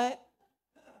 right?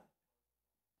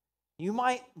 You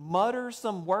might mutter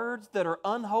some words that are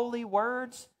unholy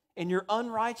words in your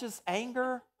unrighteous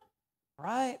anger,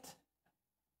 right?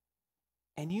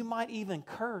 And you might even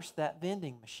curse that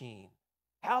vending machine.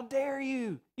 How dare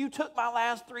you? You took my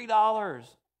last $3.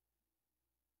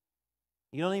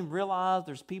 You don't even realize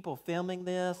there's people filming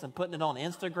this and putting it on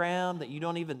Instagram that you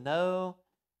don't even know.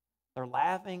 They're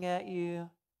laughing at you.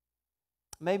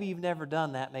 Maybe you've never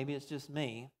done that. Maybe it's just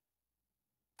me.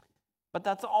 But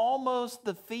that's almost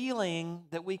the feeling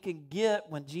that we can get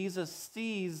when Jesus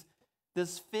sees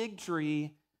this fig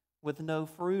tree with no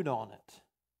fruit on it.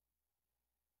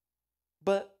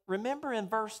 But remember in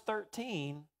verse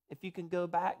 13, if you can go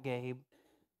back, Gabe,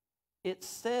 it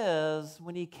says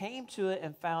when he came to it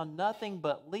and found nothing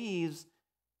but leaves,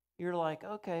 you're like,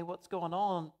 okay, what's going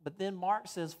on? But then Mark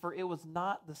says, for it was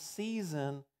not the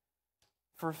season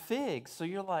for figs. So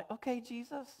you're like, okay,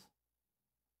 Jesus,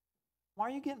 why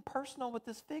are you getting personal with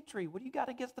this fig tree? What do you got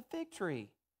against the fig tree?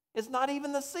 It's not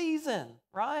even the season,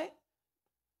 right?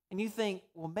 And you think,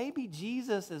 well, maybe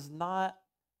Jesus is not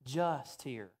just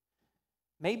here.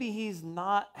 Maybe he's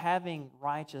not having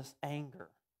righteous anger.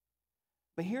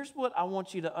 But here's what I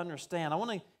want you to understand. I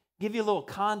want to give you a little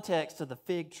context to the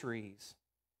fig trees.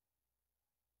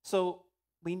 So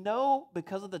we know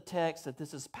because of the text that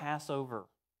this is Passover,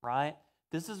 right?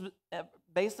 This is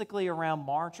basically around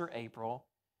March or April.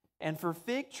 And for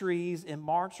fig trees in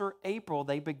March or April,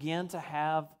 they begin to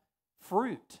have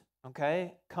fruit.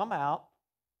 okay, come out,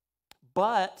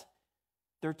 but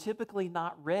they're typically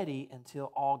not ready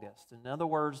until August. In other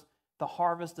words, the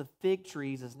harvest of fig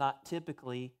trees is not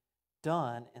typically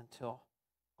done until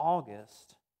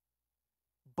August.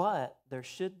 But there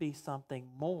should be something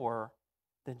more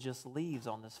than just leaves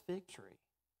on this fig tree.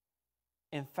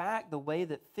 In fact, the way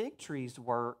that fig trees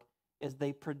work is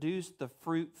they produce the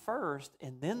fruit first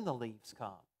and then the leaves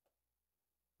come.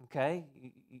 Okay?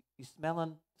 You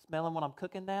smelling what I'm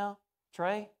cooking now,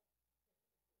 Trey?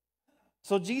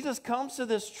 So Jesus comes to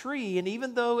this tree, and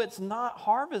even though it's not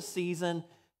harvest season,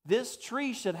 this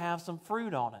tree should have some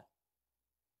fruit on it.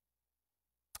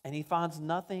 And he finds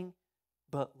nothing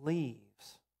but leaves.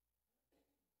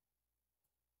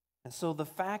 And so the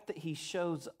fact that he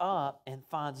shows up and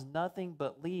finds nothing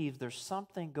but leaves, there's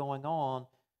something going on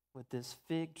with this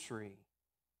fig tree.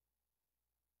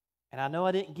 And I know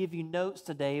I didn't give you notes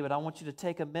today, but I want you to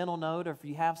take a mental note, or if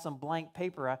you have some blank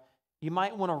paper, you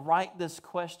might want to write this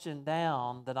question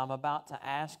down that I'm about to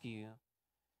ask you.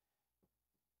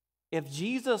 If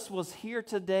Jesus was here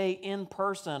today in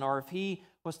person, or if he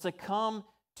was to come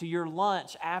to your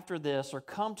lunch after this, or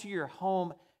come to your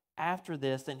home after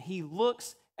this, and he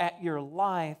looks at your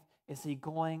life, is he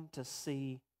going to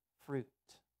see fruit?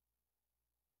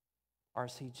 Or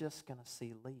is he just going to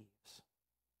see leaves?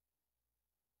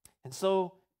 And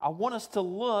so I want us to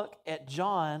look at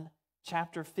John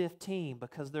chapter 15,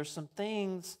 because there's some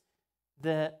things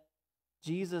that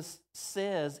Jesus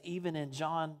says even in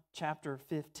John chapter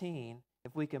 15.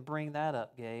 If we can bring that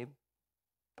up, Gabe.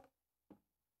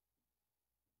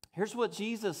 Here's what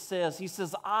Jesus says. He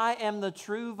says, I am the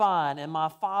true vine, and my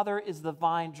Father is the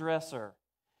vine dresser.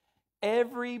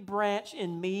 Every branch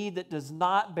in me that does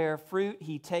not bear fruit,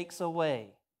 he takes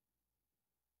away.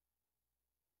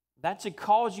 That should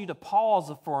cause you to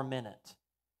pause for a minute.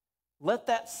 Let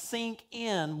that sink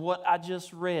in, what I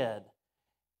just read.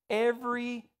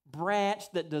 Every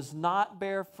branch that does not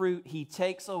bear fruit, he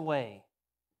takes away.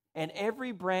 And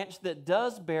every branch that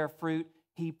does bear fruit,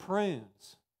 he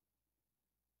prunes.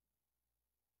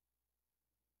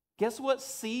 Guess what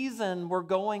season we're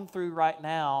going through right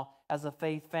now as a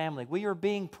faith family? We are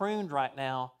being pruned right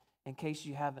now, in case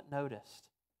you haven't noticed.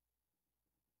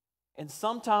 And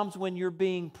sometimes when you're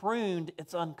being pruned,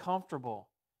 it's uncomfortable.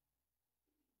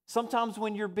 Sometimes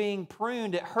when you're being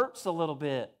pruned, it hurts a little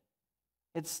bit.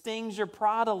 It stings your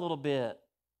pride a little bit.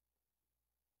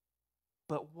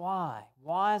 But why?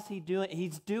 Why is he doing it?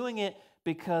 He's doing it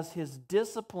because his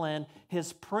discipline,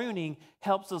 his pruning,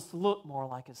 helps us look more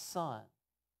like his Son.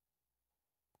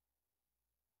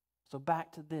 So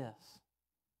back to this.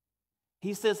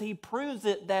 He says he prunes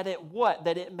it that it what?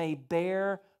 That it may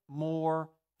bear more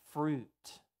fruit.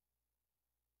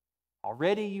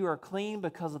 Already you are clean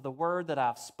because of the word that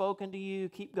I've spoken to you.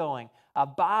 Keep going.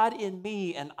 Abide in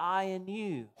me and I in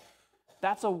you.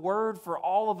 That's a word for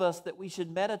all of us that we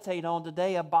should meditate on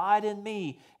today. Abide in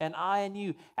me and I in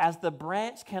you. As the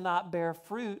branch cannot bear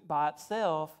fruit by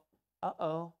itself.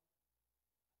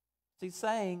 He's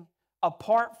saying,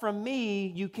 apart from me,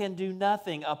 you can do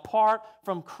nothing. Apart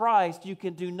from Christ, you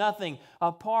can do nothing.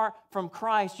 Apart from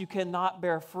Christ, you cannot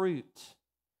bear fruit.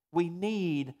 We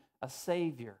need a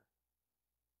Savior.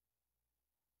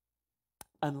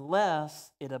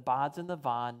 Unless it abides in the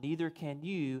vine, neither can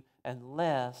you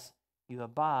unless you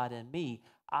abide in me.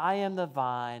 I am the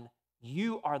vine,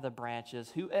 you are the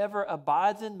branches. Whoever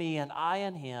abides in me and I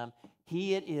in him,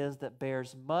 he it is that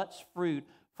bears much fruit.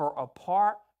 For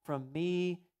apart from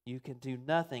me, you can do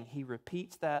nothing. He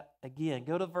repeats that again.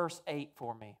 Go to verse 8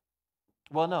 for me.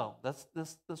 Well, no, let's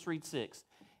read 6.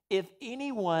 If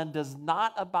anyone does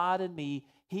not abide in me,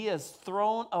 he is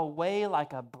thrown away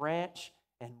like a branch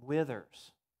and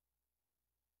withers.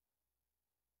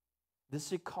 This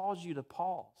should cause you to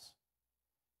pause.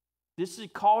 This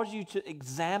should cause you to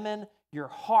examine your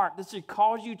heart. This should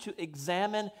cause you to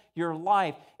examine your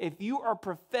life. If you are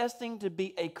professing to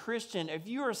be a Christian, if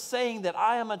you are saying that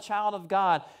I am a child of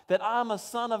God, that I am a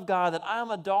son of God, that I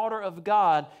am a daughter of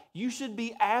God, you should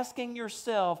be asking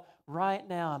yourself right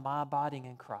now, am I abiding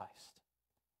in Christ?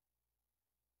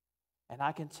 And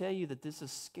I can tell you that this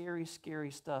is scary,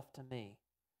 scary stuff to me,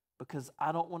 because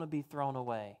I don't want to be thrown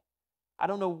away. I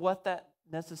don't know what that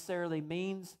necessarily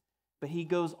means, but he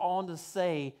goes on to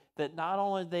say that not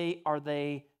only are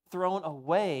they thrown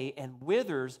away and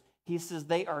withers, he says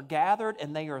they are gathered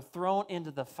and they are thrown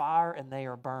into the fire and they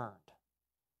are burned.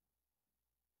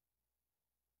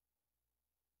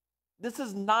 This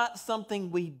is not something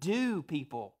we do,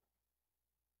 people.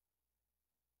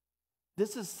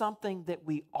 This is something that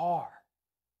we are.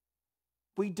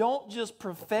 We don't just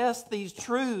profess these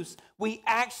truths, we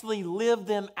actually live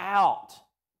them out.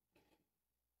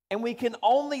 And we can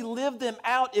only live them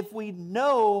out if we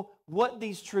know what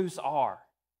these truths are.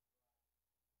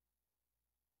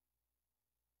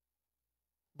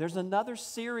 There's another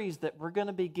series that we're going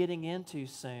to be getting into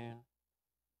soon.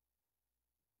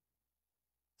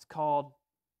 It's called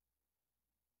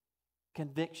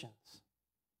Convictions.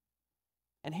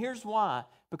 And here's why.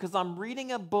 Because I'm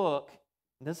reading a book,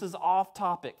 and this is off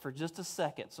topic for just a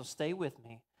second, so stay with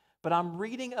me. But I'm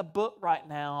reading a book right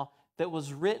now that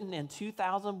was written in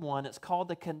 2001. It's called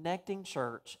The Connecting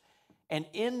Church. And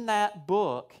in that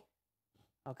book,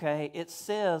 okay, it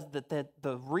says that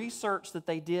the research that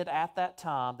they did at that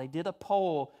time, they did a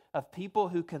poll of people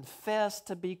who confessed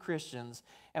to be Christians.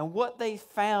 And what they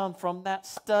found from that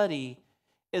study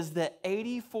is that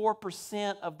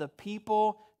 84% of the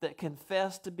people that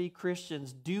confess to be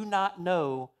Christians do not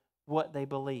know what they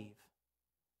believe.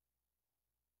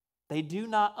 They do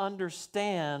not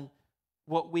understand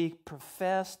what we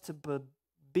profess to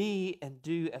be and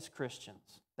do as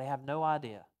Christians. They have no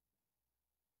idea.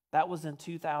 That was in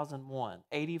 2001.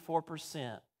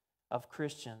 84% of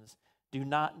Christians do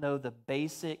not know the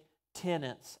basic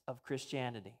tenets of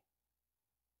Christianity.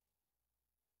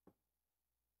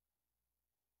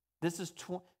 This is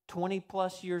 20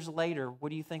 plus years later. What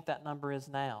do you think that number is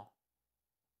now?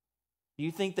 Do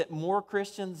you think that more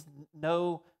Christians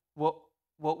know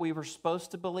what we were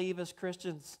supposed to believe as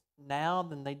Christians now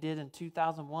than they did in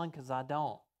 2001? Because I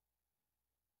don't.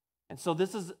 And so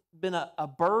this has been a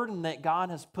burden that God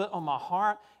has put on my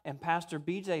heart and Pastor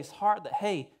BJ's heart that,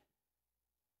 hey,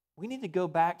 we need to go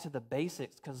back to the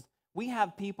basics, because we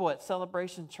have people at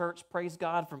Celebration Church, praise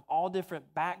God, from all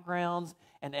different backgrounds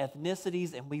and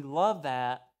ethnicities, and we love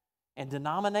that, and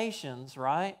denominations,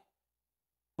 right?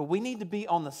 But we need to be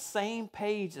on the same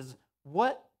page as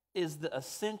what is the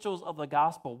essentials of the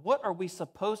gospel. What are we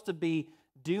supposed to be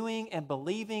doing and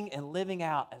believing and living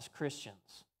out as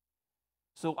Christians?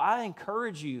 So I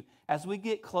encourage you, as we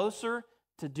get closer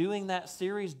to doing that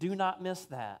series, do not miss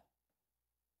that.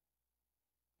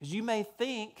 Because you may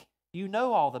think you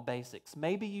know all the basics.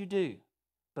 Maybe you do,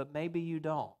 but maybe you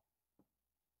don't.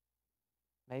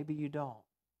 Maybe you don't.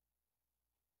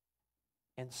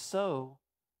 And so,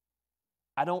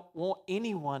 I don't want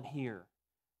anyone here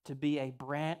to be a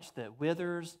branch that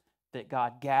withers, that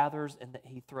God gathers, and that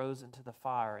He throws into the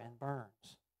fire and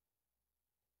burns.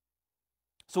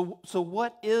 So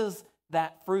what is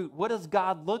that fruit? What is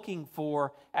God looking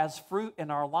for as fruit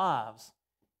in our lives?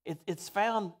 It's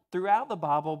found throughout the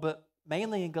Bible, but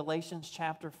mainly in Galatians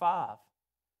chapter 5,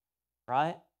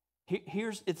 right?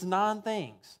 It's 9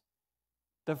 things.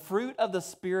 The fruit of the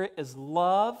Spirit is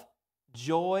love,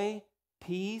 joy,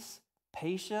 peace,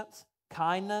 patience,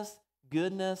 kindness,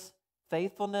 goodness,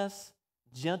 faithfulness,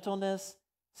 gentleness,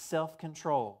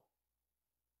 self-control.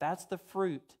 That's the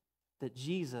fruit that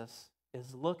Jesus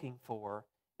is looking for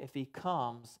if He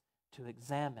comes to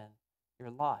examine your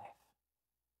life.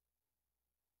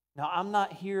 Now, I'm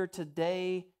not here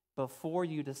today before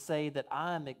you to say that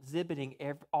I am exhibiting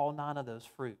all 9 of those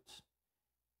fruits.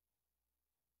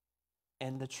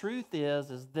 And the truth is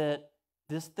that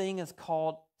this thing is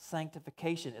called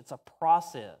sanctification. It's a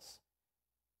process.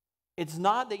 It's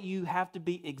not that you have to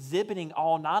be exhibiting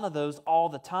all 9 of those all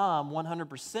the time,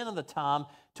 100% of the time,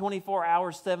 24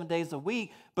 hours, 7 days a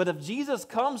week. But if Jesus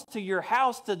comes to your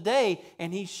house today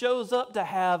and He shows up to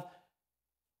have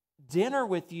dinner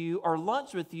with you or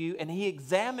lunch with you and He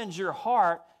examines your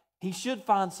heart, He should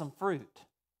find some fruit.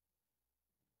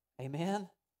 Amen?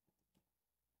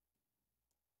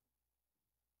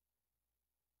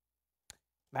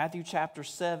 Matthew chapter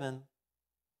 7,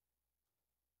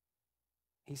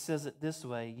 He says it this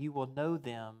way: you will know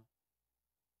them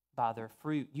by their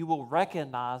fruit. You will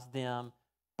recognize them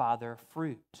by their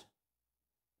fruit.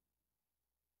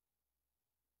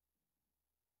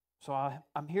 So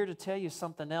I'm here to tell you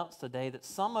something else today, that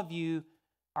some of you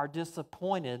are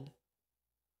disappointed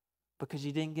because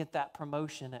you didn't get that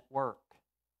promotion at work.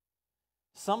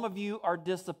 Some of you are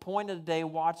disappointed today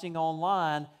watching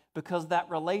online because that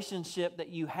relationship that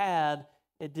you had,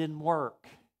 it didn't work.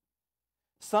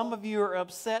 Some of you are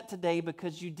upset today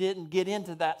because you didn't get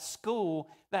into that school,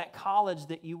 that college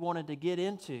that you wanted to get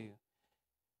into.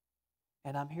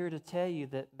 And I'm here to tell you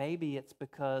that maybe it's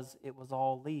because it was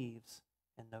all leaves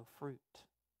and no fruit.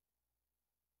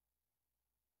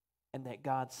 And that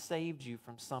God saved you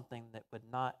from something that would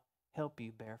not help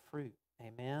you bear fruit.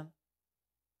 Amen?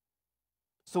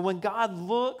 So when God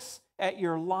looks at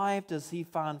your life, does He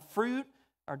find fruit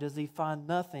or does He find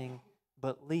nothing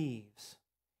but leaves?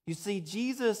 You see,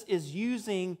 Jesus is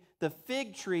using the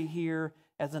fig tree here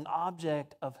as an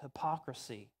object of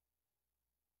hypocrisy.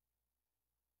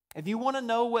 If you want to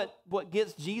know what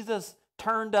gets Jesus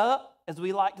turned up, as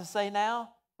we like to say now,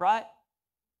 right?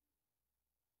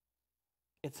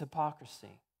 It's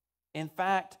hypocrisy. In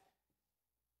fact,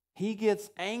 he gets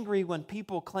angry when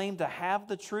people claim to have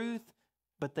the truth,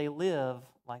 but they live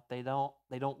like they don't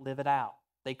live it out.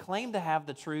 They claim to have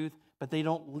the truth, but they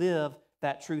don't live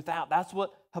that truth out. That's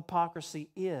what hypocrisy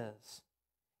is.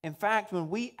 In fact, when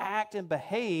we act and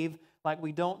behave like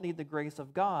we don't need the grace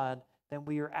of God, then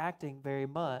we are acting very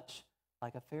much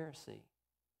like a Pharisee.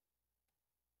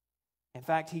 In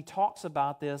fact, he talks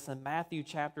about this in Matthew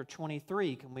chapter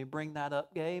 23. Can we bring that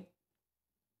up, Gabe?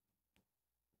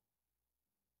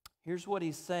 Here's what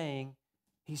he's saying.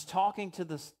 He's talking to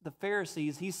the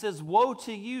Pharisees. He says, "Woe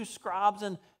to you, scribes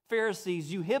and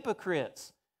Pharisees, you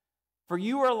hypocrites! For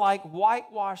you are like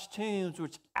whitewashed tombs,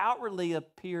 which outwardly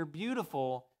appear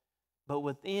beautiful, but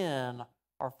within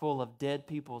are full of dead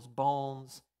people's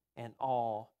bones and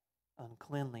all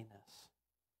uncleanliness."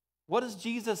 What is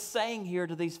Jesus saying here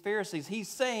to these Pharisees? He's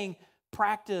saying,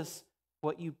 practice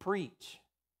what you preach.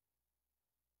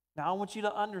 Now, I want you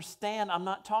to understand, I'm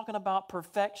not talking about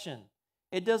perfection.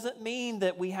 It doesn't mean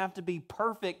that we have to be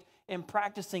perfect in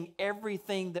practicing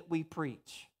everything that we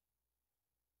preach.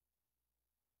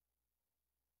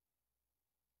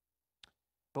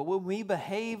 But when we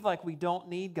behave like we don't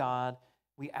need God,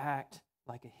 we act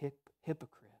like a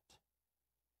hypocrite.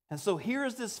 And so here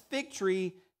is this fig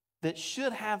tree that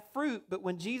should have fruit, but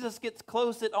when Jesus gets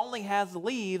close, it only has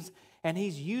leaves, and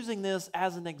he's using this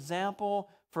as an example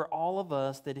for all of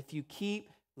us, that if you keep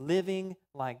living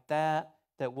like that,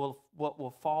 what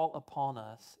will fall upon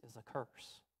us is a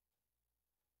curse.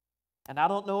 And I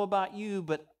don't know about you,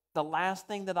 but the last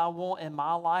thing that I want in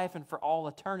my life and for all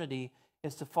eternity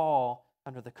is to fall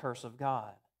under the curse of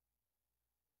God.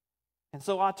 And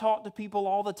so I talk to people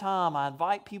all the time. I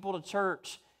invite people to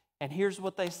church, and here's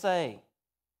what they say.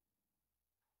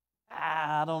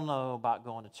 I don't know about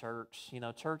going to church. You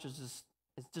know, church is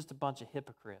just a bunch of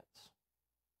hypocrites.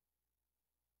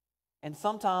 And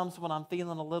sometimes when I'm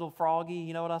feeling a little froggy,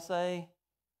 you know what I say?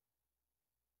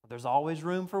 There's always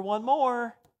room for one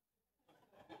more.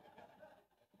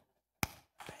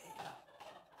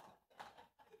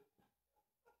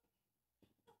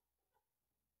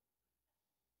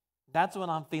 That's when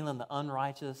I'm feeling the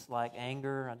unrighteous, like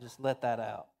anger. I just let that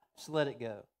out. Just let it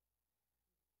go.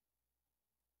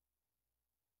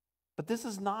 But this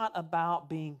is not about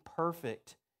being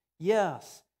perfect.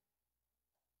 Yes,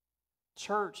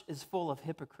 church is full of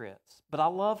hypocrites. But I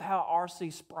love how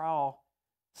R.C. Sproul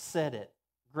said it.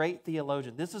 Great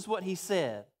theologian. This is what he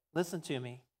said. Listen to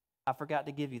me. I forgot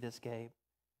to give you this, Gabe.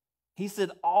 He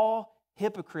said, all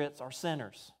hypocrites are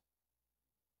sinners.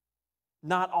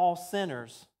 Not all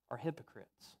sinners are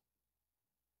hypocrites.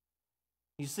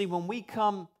 You see, when we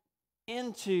come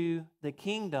into the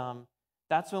kingdom,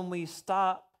 that's when we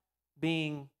stop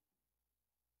being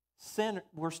sinners.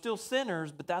 We're still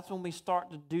sinners, but that's when we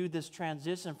start to do this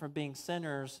transition from being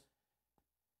sinners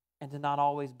and to not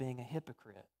always being a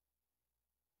hypocrite.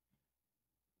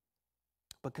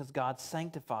 Because God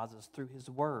sanctifies us through His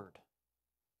Word.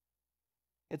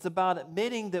 It's about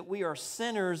admitting that we are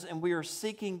sinners and we are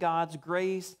seeking God's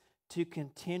grace to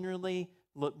continually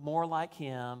look more like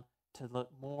Him, to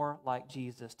look more like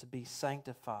Jesus, to be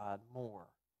sanctified more.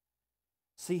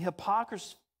 See,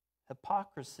 hypocrisy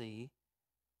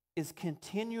is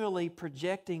continually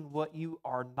projecting what you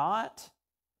are not.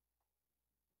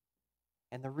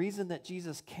 And the reason that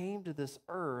Jesus came to this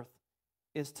earth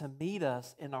is to meet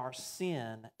us in our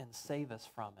sin and save us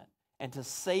from it, and to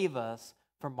save us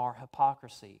from our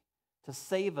hypocrisy, to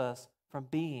save us from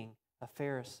being a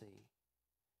Pharisee.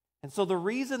 And so the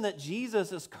reason that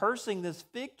Jesus is cursing this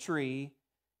fig tree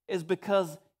is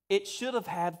because it should have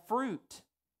had fruit,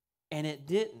 and it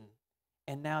didn't.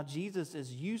 And now Jesus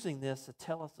is using this to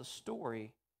tell us a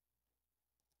story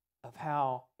of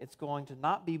how it's going to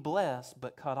not be blessed,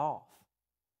 but cut off.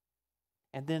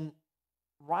 And then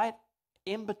right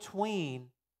in between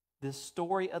this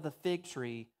story of the fig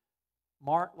tree,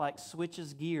 Mark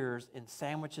switches gears and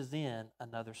sandwiches in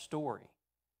another story.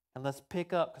 And let's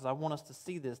pick up, because I want us to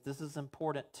see this. This is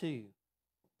important too.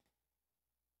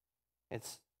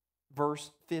 It's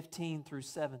verse 15 through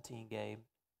 17, Gabe.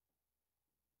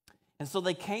 And so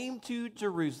they came to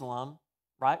Jerusalem,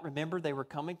 right? Remember, they were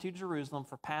coming to Jerusalem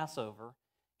for Passover.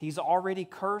 He's already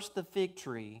cursed the fig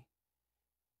tree.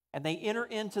 And they enter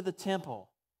into the temple.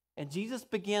 And Jesus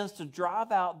begins to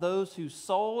drive out those who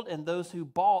sold and those who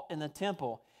bought in the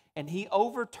temple. And he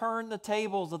overturned the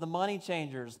tables of the money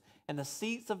changers and the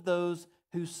seats of those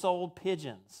who sold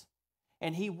pigeons.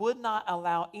 And he would not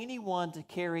allow anyone to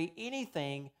carry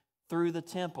anything through the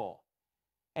temple.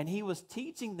 And he was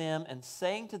teaching them and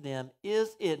saying to them,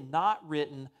 "Is it not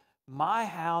written, my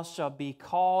house shall be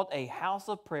called a house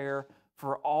of prayer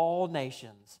for all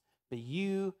nations, but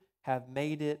you have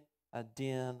made it a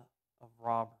den of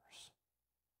robbers"?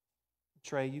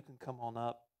 Trey, you can come on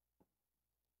up.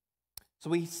 So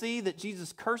we see that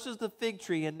Jesus curses the fig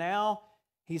tree, and now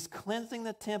he's cleansing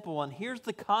the temple. And here's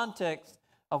the context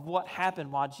of what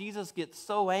happened, why Jesus gets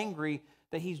so angry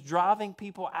that he's driving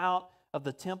people out of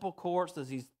the temple courts, as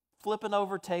he's flipping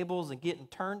over tables and getting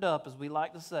turned up, as we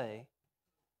like to say.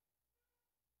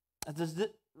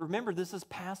 Remember, this is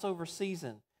Passover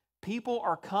season. People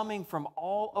are coming from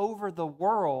all over the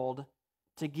world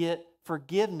to get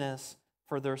forgiveness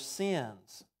for their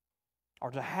sins,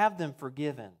 or to have them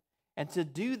forgiven. And to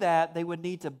do that, they would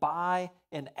need to buy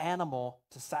an animal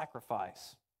to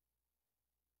sacrifice.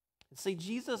 And see,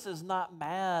 Jesus is not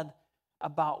mad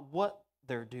about what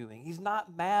they're doing. He's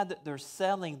not mad that they're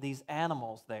selling these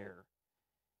animals there.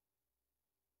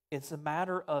 It's a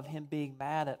matter of him being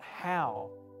mad at how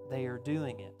they are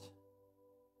doing it.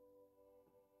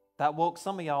 That woke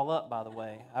some of y'all up, by the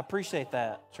way. I appreciate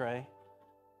that, Trey.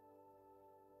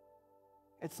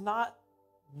 It's not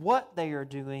what they are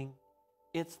doing,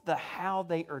 it's the how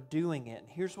they are doing it. And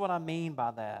here's what I mean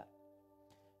by that.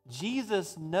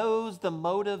 Jesus knows the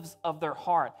motives of their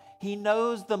heart. He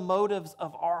knows the motives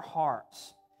of our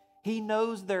hearts. He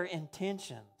knows their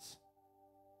intentions.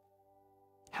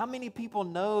 How many people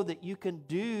know that you can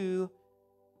do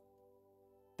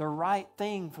the right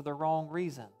thing for the wrong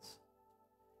reasons?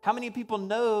 How many people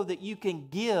know that you can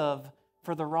give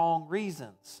for the wrong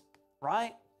reasons,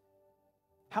 right?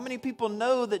 How many people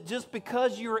know that just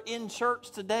because you're in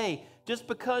church today, just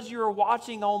because you're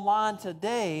watching online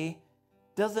today,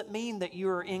 doesn't mean that you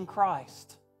are in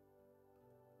Christ?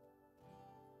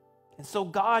 And so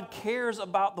God cares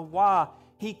about the why.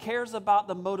 He cares about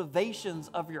the motivations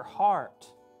of your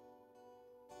heart.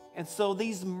 And so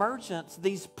these merchants,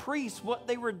 these priests, what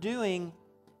they were doing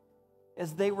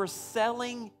is they were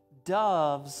selling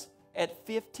doves at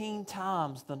 15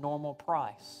 times the normal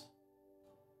price.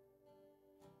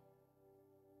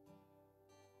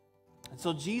 And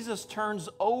so Jesus turns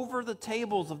over the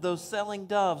tables of those selling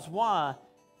doves. Why?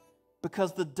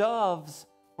 Because the doves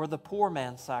were the poor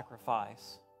man's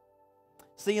sacrifice.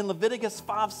 See, in Leviticus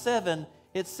 5:7,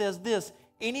 it says this: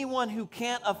 anyone who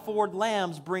can't afford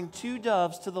lambs, bring 2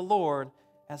 doves to the Lord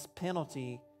as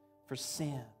penalty for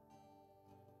sin.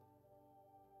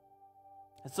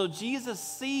 And so Jesus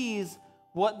sees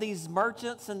what these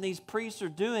merchants and these priests are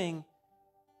doing,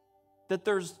 that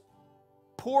there's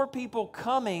poor people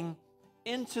coming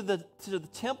into the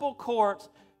temple courts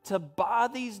to buy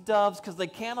these doves because they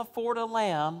can't afford a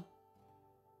lamb.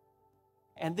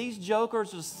 And these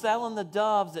jokers are selling the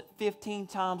doves at 15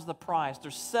 times the price.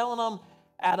 They're selling them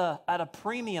at a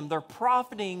premium. They're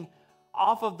profiting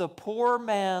off of the poor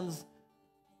man's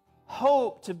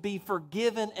hope to be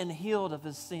forgiven and healed of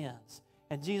his sins.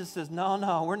 And Jesus says,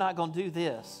 no, we're not going to do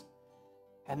this.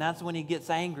 And that's when he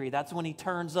gets angry. That's when he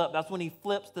turns up. That's when he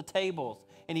flips the tables.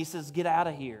 And he says, get out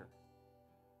of here.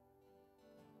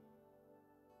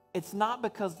 It's not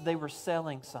because they were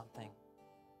selling something.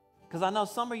 Because I know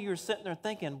some of you are sitting there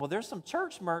thinking, well, there's some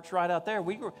church merch right out there.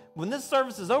 When this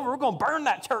service is over, we're going to burn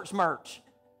that church merch,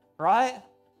 right?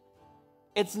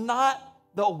 It's not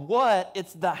the what,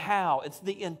 it's the how. It's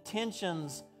the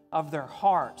intentions of their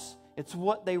hearts. It's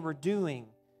what they were doing,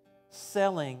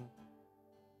 selling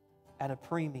at a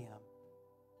premium.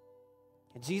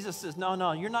 And Jesus says,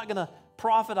 no, you're not going to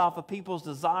profit off of people's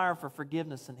desire for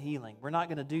forgiveness and healing. We're not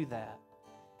going to do that.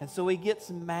 And so he gets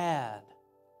mad.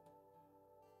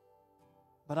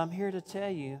 But I'm here to tell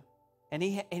you, and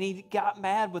he got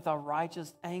mad with a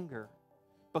righteous anger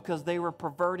because they were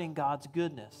perverting God's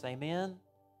goodness. Amen?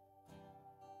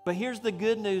 But here's the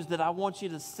good news that I want you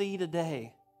to see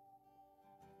today.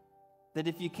 That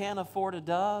if you can't afford a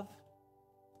dove,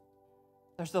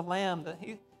 there's a lamb that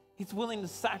he's willing to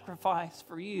sacrifice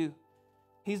for you.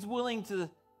 He's willing to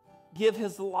give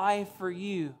his life for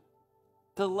you,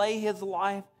 to lay his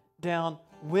life down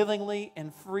willingly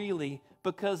and freely,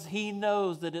 because he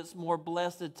knows that it's more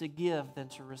blessed to give than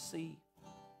to receive.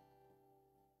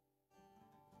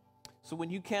 So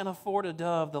when you can't afford a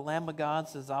dove, the Lamb of God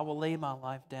says, I will lay my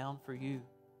life down for you.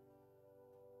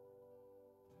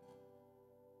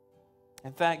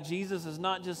 In fact, Jesus is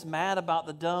not just mad about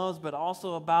the doves, but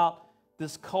also about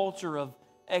this culture of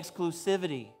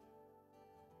exclusivity.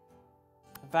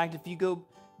 In fact, if you go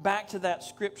back to that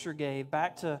scripture, Gabe,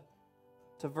 back to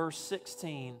verse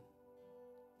 16.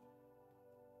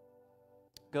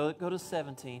 Go to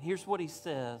 17. Here's what he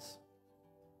says.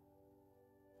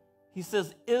 He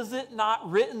says, is it not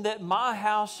written that my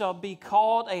house shall be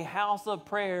called a house of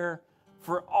prayer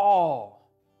for all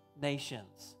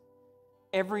nations?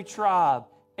 Every tribe,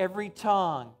 every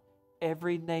tongue,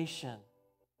 every nation.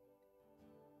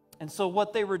 And so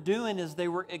what they were doing is they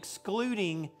were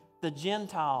excluding the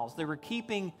Gentiles. They were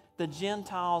keeping the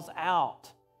Gentiles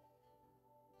out.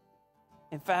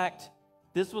 In fact,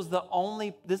 this is the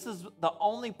only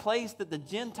place that the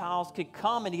Gentiles could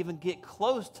come and even get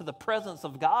close to the presence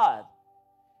of God.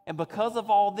 And because of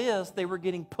all this, they were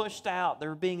getting pushed out. They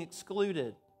were being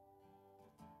excluded.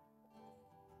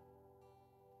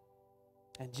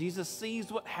 And Jesus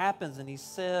sees what happens and he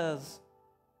says,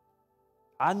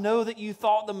 I know that you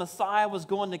thought the Messiah was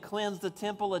going to cleanse the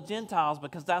temple of Gentiles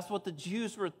because that's what the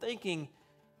Jews were thinking.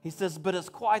 He says, but it's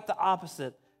quite the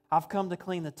opposite. I've come to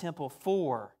clean the temple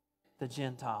for the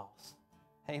Gentiles.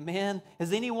 Amen.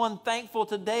 Is anyone thankful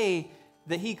today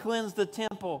that he cleansed the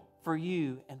temple for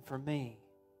you and for me?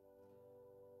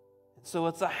 And so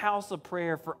it's a house of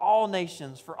prayer for all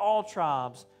nations, for all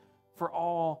tribes, for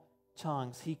all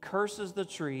tongues. He curses the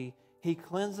tree. He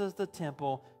cleanses the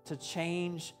temple to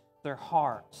change their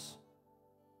hearts.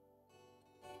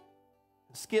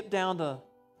 Skip down to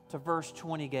verse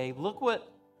 20, Gabe. Look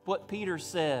what Peter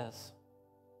says.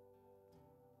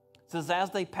 It says, as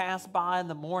they passed by in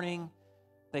the morning,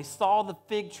 they saw the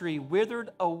fig tree withered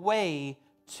away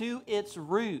to its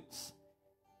roots.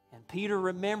 And Peter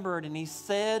remembered and he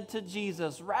said to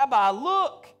Jesus, Rabbi,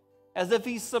 look, as if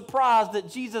he's surprised that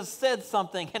Jesus said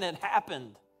something and it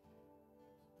happened.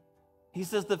 He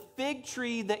says, the fig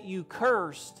tree that you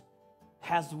cursed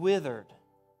has withered.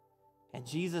 And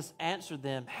Jesus answered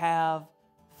them, have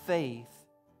faith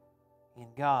in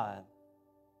God.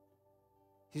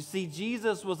 You see,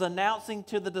 Jesus was announcing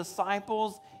to the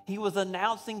disciples, he was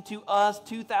announcing to us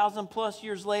 2,000 plus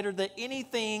years later that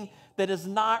anything that is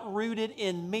not rooted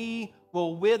in me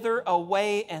will wither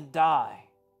away and die.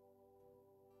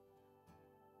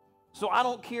 So I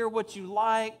don't care what you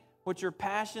like, what your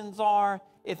passions are,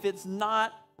 if it's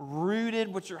not rooted,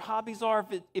 what your hobbies are,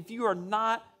 if you are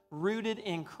not rooted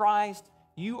in Christ,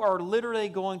 you are literally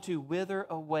going to wither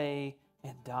away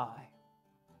and die.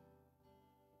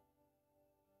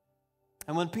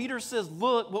 And when Peter says,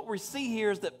 look, what we see here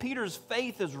is that Peter's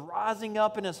faith is rising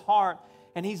up in his heart,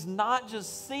 and he's not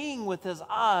just seeing with his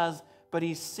eyes, but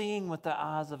he's seeing with the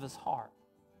eyes of his heart.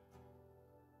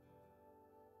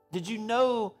 Did you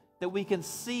know that we can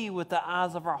see with the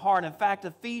eyes of our heart? In fact,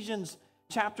 Ephesians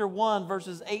chapter 1,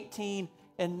 verses 18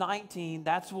 and 19,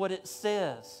 that's what it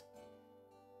says.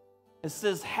 It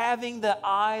says, having the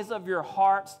eyes of your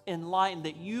hearts enlightened,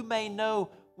 that you may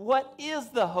know what is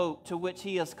the hope to which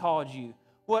he has called you.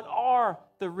 What are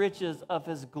the riches of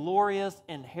his glorious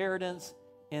inheritance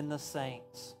in the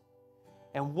saints?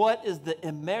 And what is the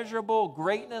immeasurable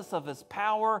greatness of his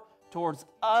power towards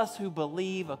us who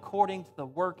believe according to the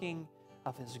working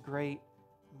of his great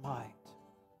might?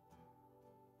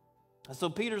 And so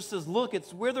Peter says, look,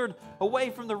 it's withered away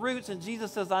from the roots. And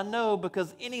Jesus says, I know,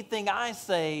 because anything I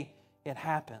say, it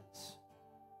happens.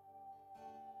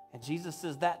 And Jesus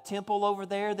says, that temple over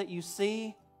there that you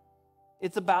see,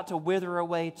 it's about to wither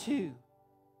away too.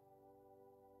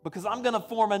 Because I'm going to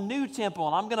form a new temple,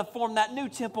 and I'm going to form that new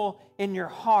temple in your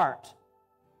heart.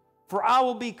 For I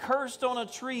will be cursed on a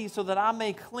tree so that I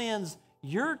may cleanse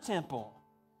your temple,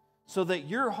 so that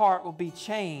your heart will be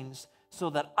changed, so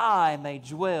that I may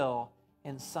dwell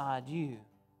inside you.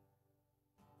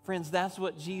 Friends, that's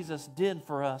what Jesus did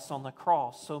for us on the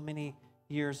cross so many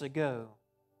years ago.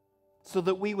 So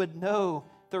that we would know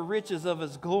the riches of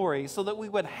his glory, so that we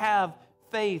would have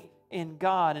faith in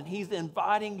God. And he's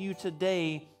inviting you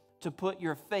today to put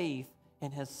your faith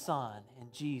in his Son, in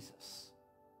Jesus.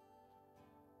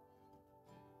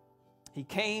 He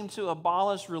came to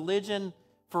abolish religion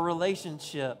for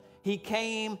relationship. He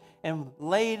came and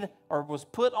was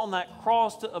put on that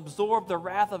cross to absorb the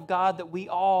wrath of God that we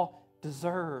all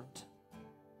deserved.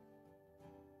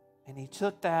 And he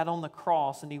took that on the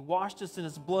cross and he washed us in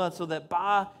his blood, so that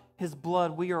by his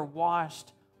blood we are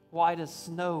washed white as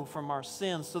snow from our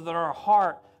sins, so that our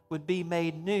heart would be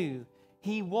made new.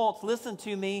 He wants, listen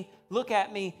to me, look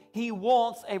at me, he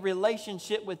wants a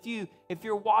relationship with you. If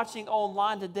you're watching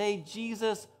online today,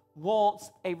 Jesus wants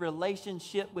a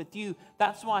relationship with you.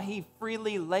 That's why he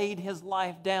freely laid his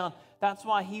life down. That's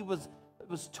why he was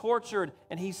tortured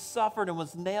and he suffered and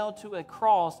was nailed to a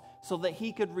cross, so that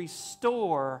he could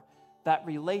restore that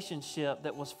relationship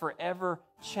that was forever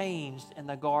changed in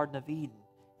the Garden of Eden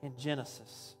in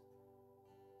Genesis.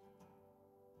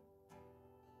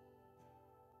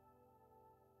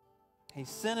 He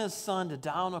sent his Son to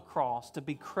die on a cross, to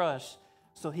be crushed,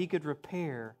 so he could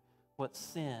repair what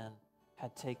sin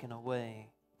had taken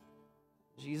away.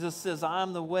 Jesus says,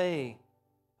 I'm the way,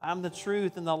 I'm the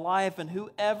truth, and the life, and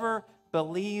whoever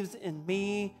believes in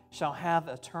me shall have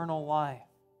eternal life.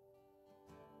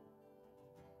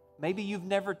 Maybe you've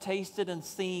never tasted and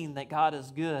seen that God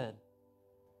is good.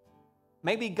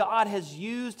 Maybe God has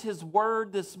used His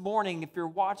word this morning, if you're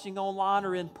watching online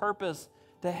or in purpose,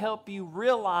 to help you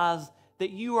realize that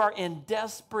you are in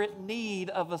desperate need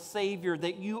of a Savior,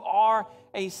 that you are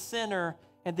a sinner,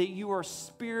 and that you are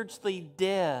spiritually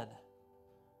dead.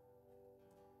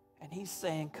 And He's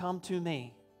saying, come to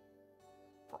me,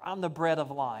 for I'm the bread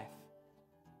of life.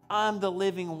 I'm the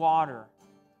living water.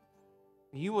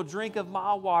 You will drink of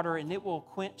my water, and it will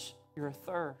quench your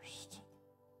thirst.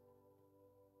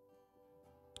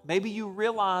 Maybe you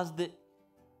realize that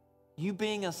you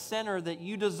being a sinner, that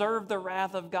you deserve the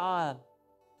wrath of God,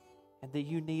 and that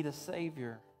you need a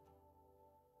Savior.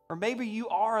 Or maybe you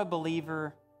are a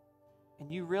believer,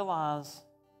 and you realize,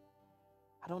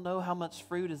 I don't know how much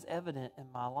fruit is evident in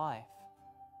my life.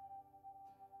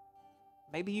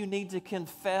 Maybe you need to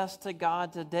confess to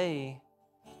God today,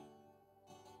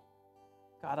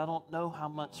 God, I don't know how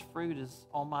much fruit is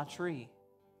on my tree.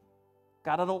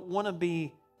 God, I don't want to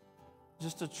be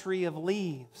just a tree of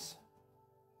leaves.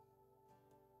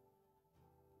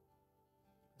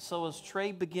 So as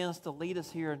Trey begins to lead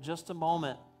us here in just a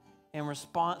moment in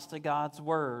response to God's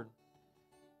word,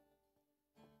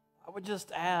 I would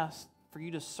just ask for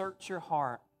you to search your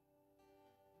heart.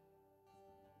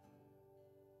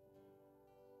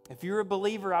 If you're a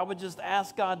believer, I would just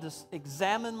ask God to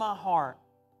examine my heart.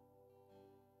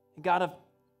 And God,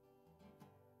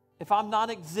 if I'm not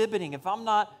exhibiting, if I'm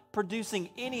not producing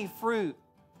any fruit,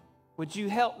 would you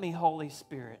help me, Holy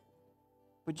Spirit?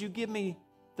 Would you give me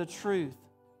the truth?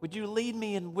 Would you lead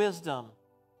me in wisdom?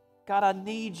 God, I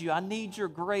need you. I need your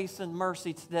grace and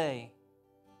mercy today.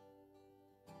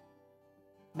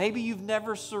 Maybe you've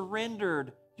never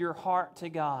surrendered your heart to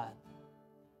God.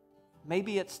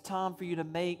 Maybe it's time for you to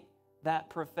make that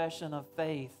profession of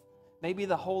faith. Maybe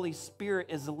the Holy Spirit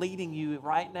is leading you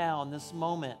right now in this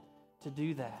moment to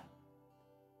do that.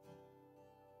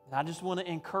 And I just want to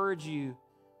encourage you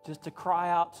just to cry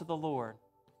out to the Lord.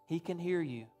 He can hear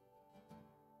you.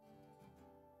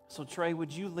 So Trey,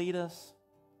 would you lead us?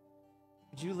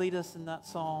 Would you lead us in that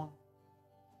song?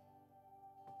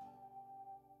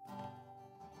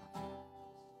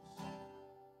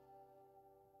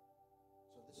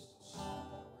 So this is a song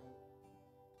that I wrote.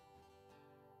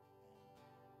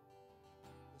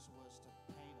 And this was to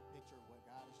paint a picture of what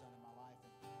God has done in my life.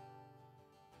 And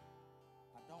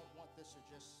I don't want this to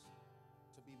just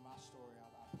to be my story. I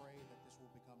pray that this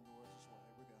will become yours as well.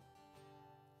 Here we go.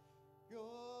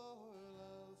 Your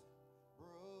love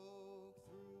broke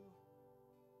through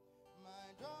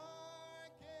my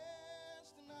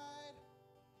darkest night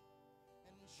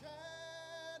and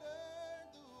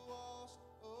shattered the walls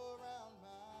around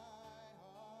my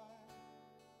heart.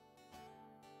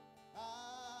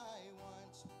 I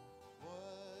once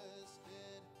was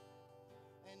dead,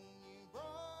 and you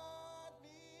brought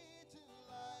me to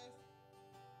life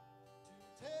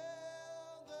to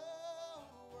tell the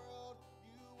world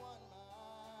you won my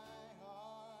heart.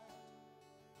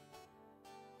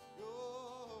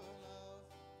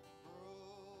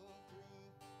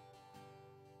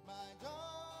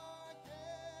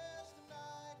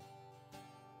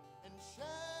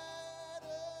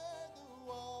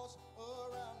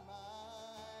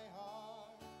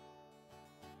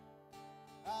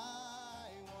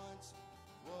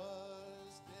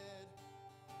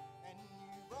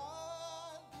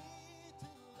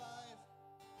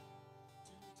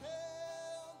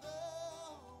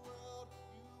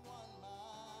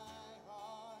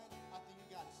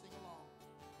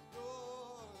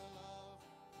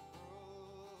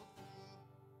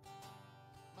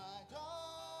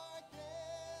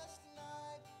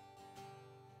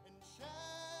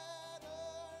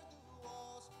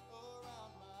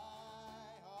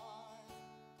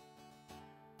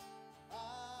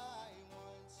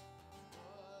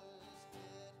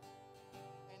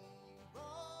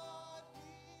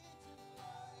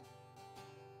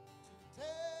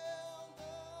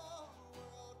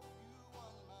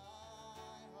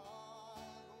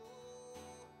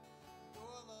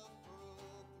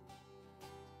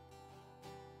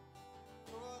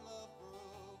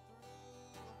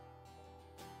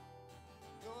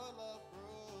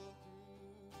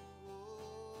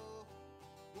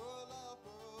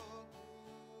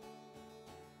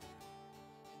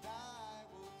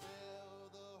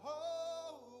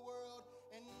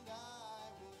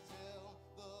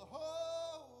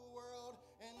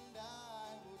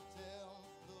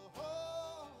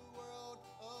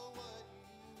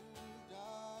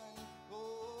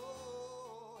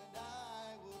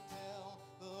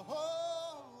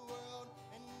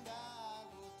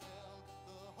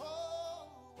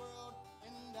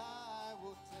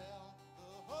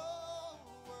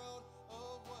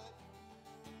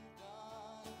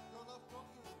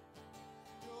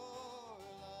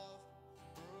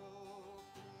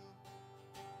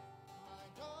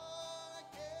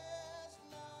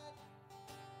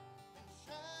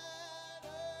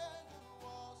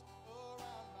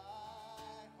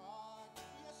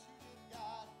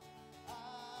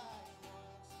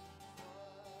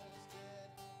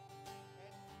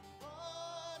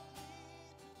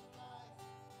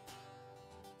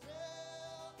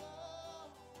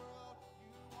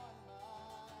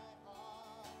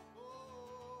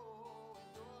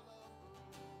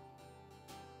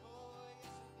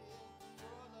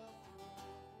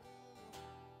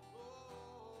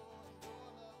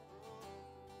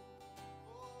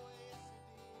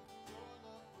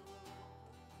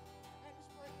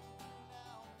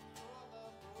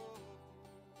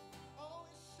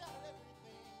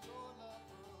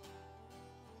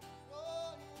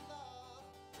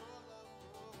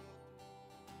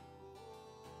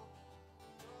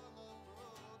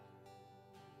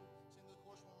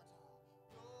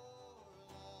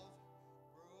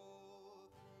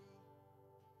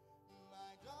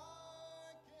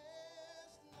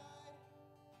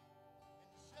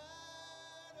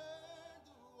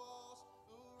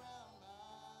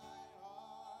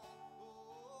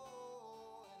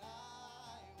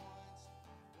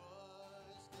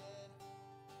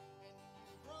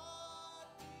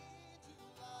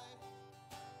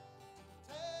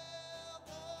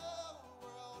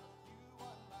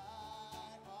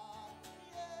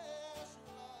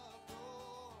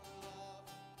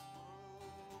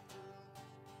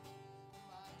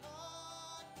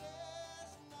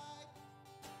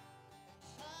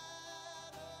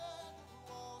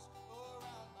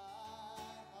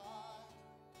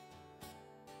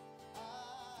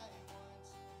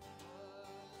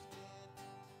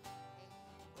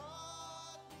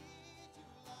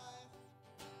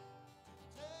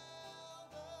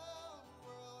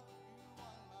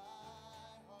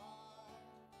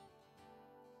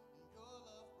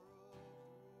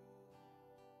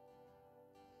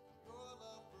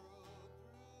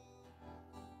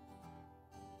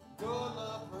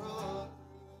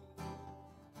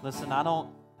 Listen, I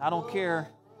don't care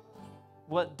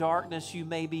what darkness you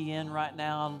may be in right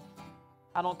now.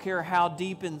 I don't care how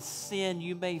deep in sin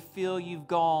you may feel you've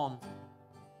gone.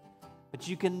 But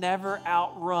you can never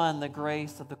outrun the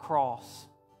grace of the cross.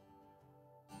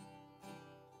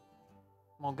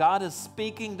 Well, God is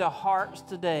speaking to hearts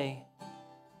today.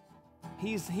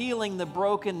 He's healing the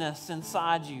brokenness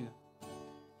inside you.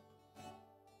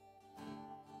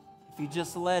 If you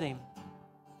just let Him.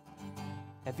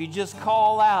 If you just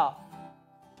call out.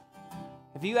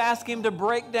 If you ask Him to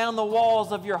break down the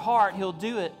walls of your heart, He'll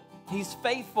do it. He's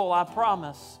faithful, I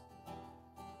promise.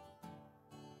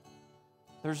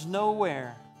 There's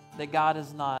nowhere that God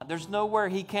is not. There's nowhere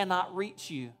He cannot reach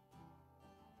you.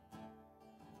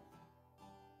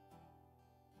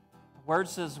 The Word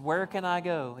says, where can I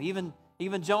go? Even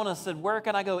Jonah said, where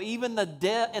can I go? Even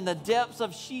in the depths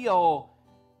of Sheol,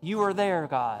 you are there,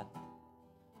 God.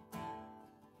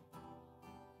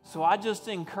 So I just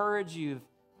encourage you,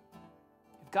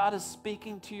 if God is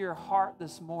speaking to your heart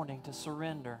this morning, to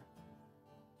surrender,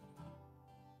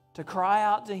 to cry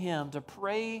out to Him, to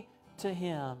pray to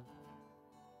Him,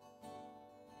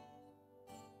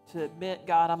 to admit,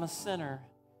 God, I'm a sinner.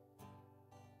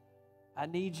 I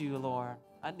need you, Lord.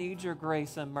 I need your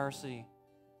grace and mercy.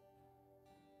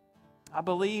 I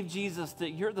believe, Jesus, that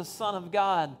you're the Son of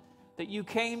God, that you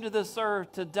came to this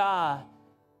earth to die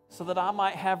so that I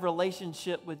might have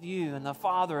relationship with you and the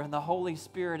Father and the Holy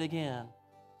Spirit again.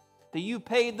 That you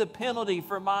paid the penalty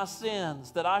for my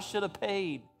sins that I should have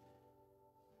paid.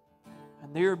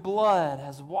 And your blood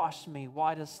has washed me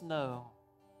white as snow.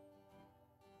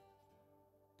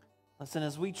 Listen,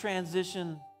 as we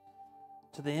transition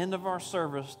to the end of our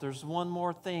service, there's one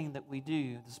more thing that we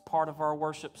do. This is part of our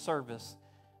worship service.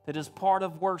 That is part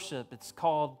of worship. It's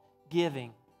called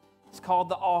giving. It's called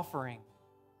the offering.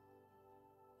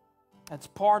 It's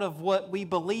part of what we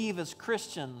believe as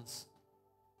Christians.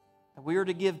 That we are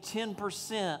to give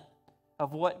 10%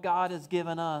 of what God has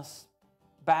given us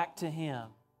back to Him.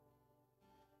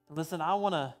 Listen,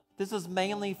 this is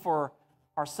mainly for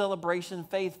our Celebration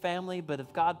Faith family, but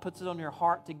if God puts it on your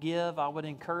heart to give, I would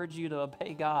encourage you to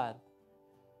obey God.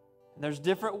 And there's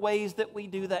different ways that we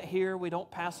do that here. We don't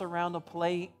pass around a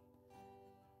plate.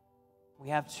 We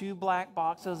have 2 black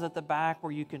boxes at the back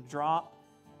where you can drop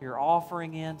your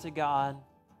offering in to God.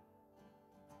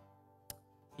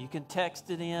 You can text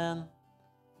it in.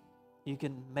 You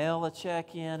can mail a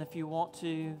check in if you want to.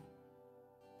 You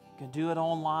can do it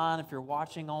online if you're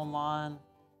watching online.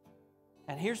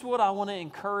 And here's what I want to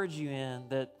encourage you in,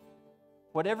 that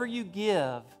whatever you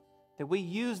give, that we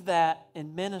use that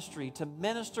in ministry to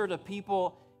minister to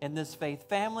people in this faith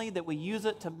family, that we use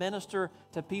it to minister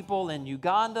to people in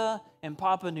Uganda, in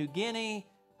Papua New Guinea,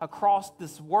 across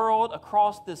this world,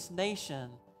 across this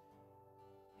nation.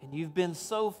 And you've been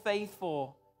so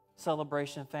faithful,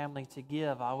 Celebration family, to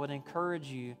give. I would encourage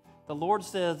you. The Lord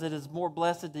says it is more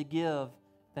blessed to give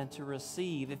than to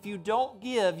receive. If you don't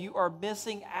give, you are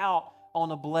missing out on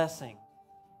a blessing.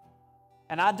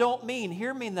 And I don't mean,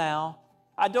 hear me now,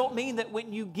 I don't mean that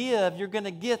when you give, you're going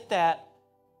to get that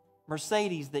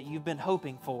Mercedes that you've been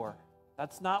hoping for.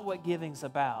 That's not what giving's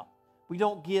about. We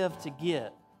don't give to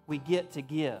get. We get to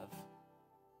give.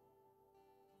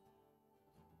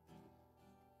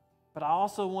 But I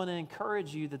also want to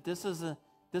encourage you that this is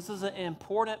an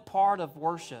important part of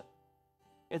worship.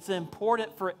 It's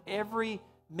important for every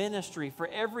ministry, for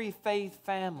every faith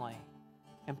family.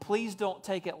 And please don't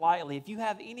take it lightly. If you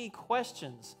have any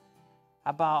questions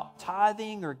about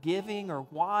tithing or giving or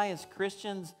why as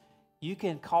Christians, you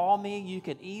can call me, you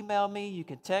can email me, you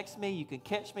can text me, you can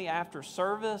catch me after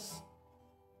service.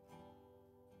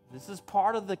 This is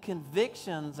part of the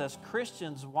convictions as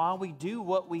Christians why we do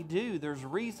what we do. There's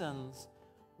reasons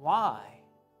why.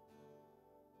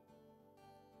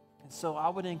 And so I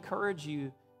would encourage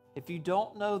you, if you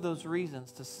don't know those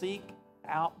reasons, to seek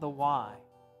out the why.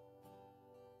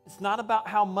 It's not about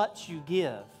how much you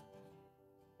give.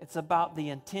 It's about the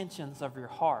intentions of your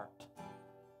heart.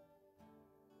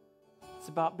 It's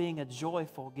about being a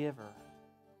joyful giver.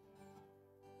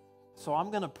 So I'm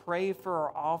going to pray for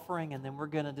our offering and then we're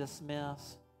going to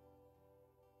dismiss.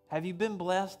 Have you been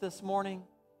blessed this morning?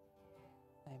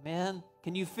 Amen.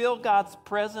 Can you feel God's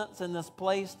presence in this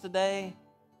place today?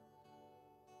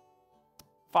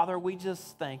 Father, we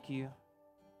just thank you.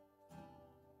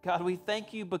 God, we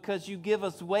thank you because you give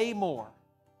us way more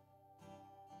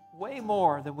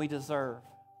than we deserve.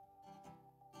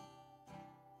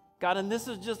 God, and this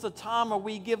is just a time where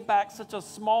we give back such a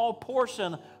small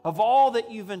portion of all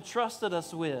that you've entrusted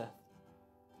us with.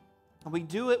 And we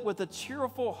do it with a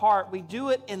cheerful heart. We do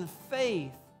it in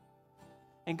faith.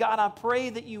 And God, I pray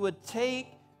that you would take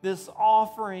this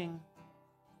offering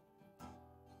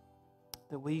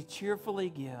that we cheerfully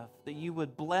give, that you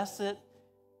would bless it,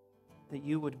 that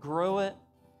you would grow it.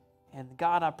 And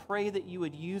God, I pray that you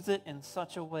would use it in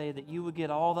such a way that you would get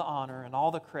all the honor and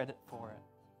all the credit for it.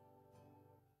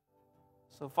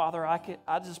 So, Father,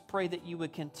 I just pray that you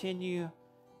would continue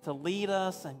to lead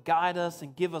us and guide us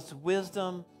and give us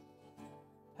wisdom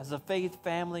as a faith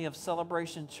family of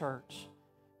Celebration Church.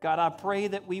 God, I pray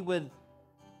that we would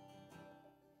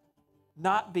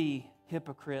not be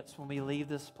hypocrites when we leave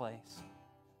this place.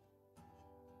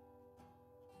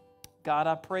 God,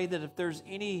 I pray that if there's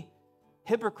any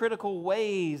hypocritical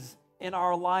ways in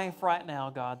our life right now,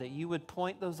 God, that you would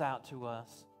point those out to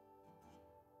us.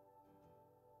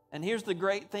 And here's the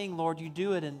great thing, Lord, you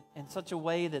do it in such a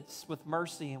way that's with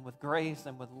mercy and with grace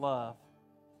and with love.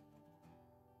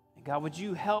 And God, would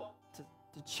you help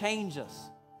to change us,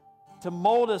 to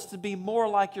mold us to be more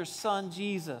like your Son,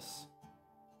 Jesus.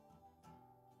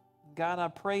 God, I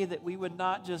pray that we would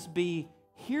not just be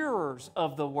hearers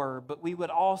of the word, but we would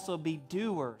also be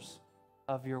doers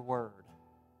of your word.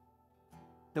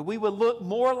 That we would look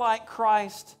more like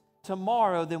Christ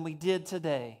tomorrow than we did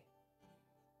today.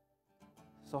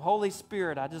 So, Holy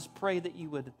Spirit, I just pray that you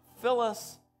would fill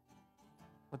us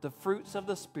with the fruits of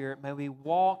the Spirit. May we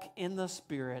walk in the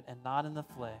Spirit and not in the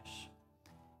flesh.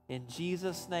 In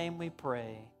Jesus' name we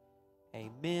pray.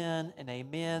 Amen and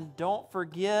amen. Don't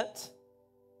forget,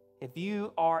 if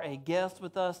you are a guest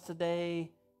with us today,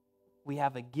 we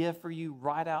have a gift for you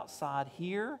right outside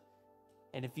here.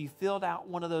 And if you filled out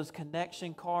one of those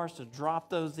connection cards, to drop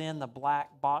those in the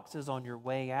black boxes on your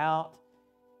way out.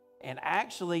 And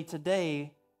actually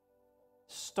today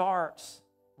starts,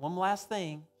 one last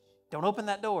thing, don't open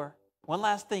that door. One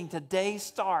last thing, today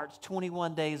starts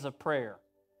 21 days of prayer.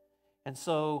 And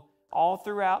so all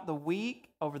throughout the week,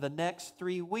 over the next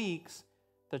 3 weeks,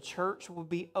 the church will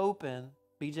be open.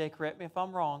 BJ, correct me if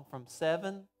I'm wrong, from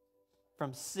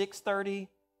 6:30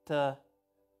 to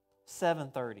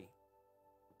 7:30.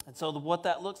 And so what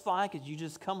that looks like is you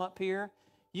just come up here.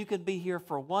 You could be here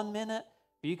for 1 minute,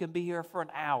 or you can be here for an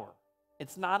hour.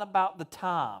 It's not about the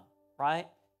time, right?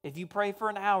 If you pray for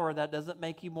an hour, that doesn't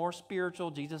make you more spiritual.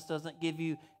 Jesus doesn't give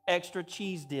you extra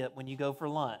cheese dip when you go for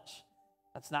lunch.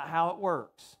 That's not how it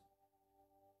works.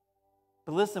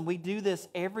 But listen, we do this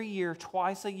every year,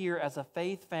 twice a year, as a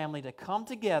faith family to come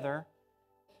together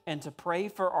and to pray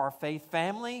for our faith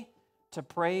family, to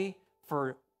pray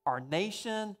for our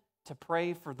nation, to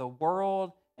pray for the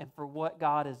world, and for what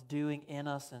God is doing in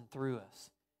us and through us.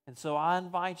 And so I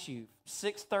invite you,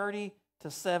 6:30 to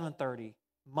 7:30,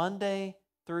 Monday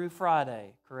through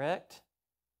Friday, correct?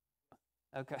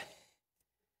 Okay.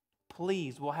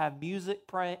 Please, we'll have music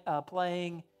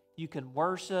playing. You can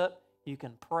worship. You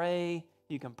can pray.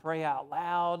 You can pray out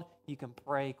loud. You can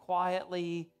pray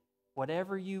quietly.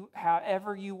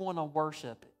 However you want to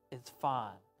worship, it's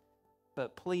fine.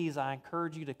 But please, I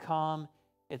encourage you to come.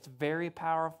 It's very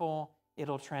powerful.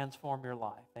 It'll transform your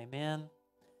life. Amen.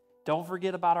 Don't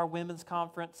forget about our women's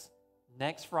conference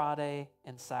next Friday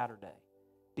and Saturday.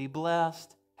 Be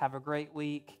blessed. Have a great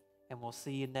week, and we'll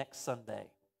see you next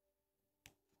Sunday.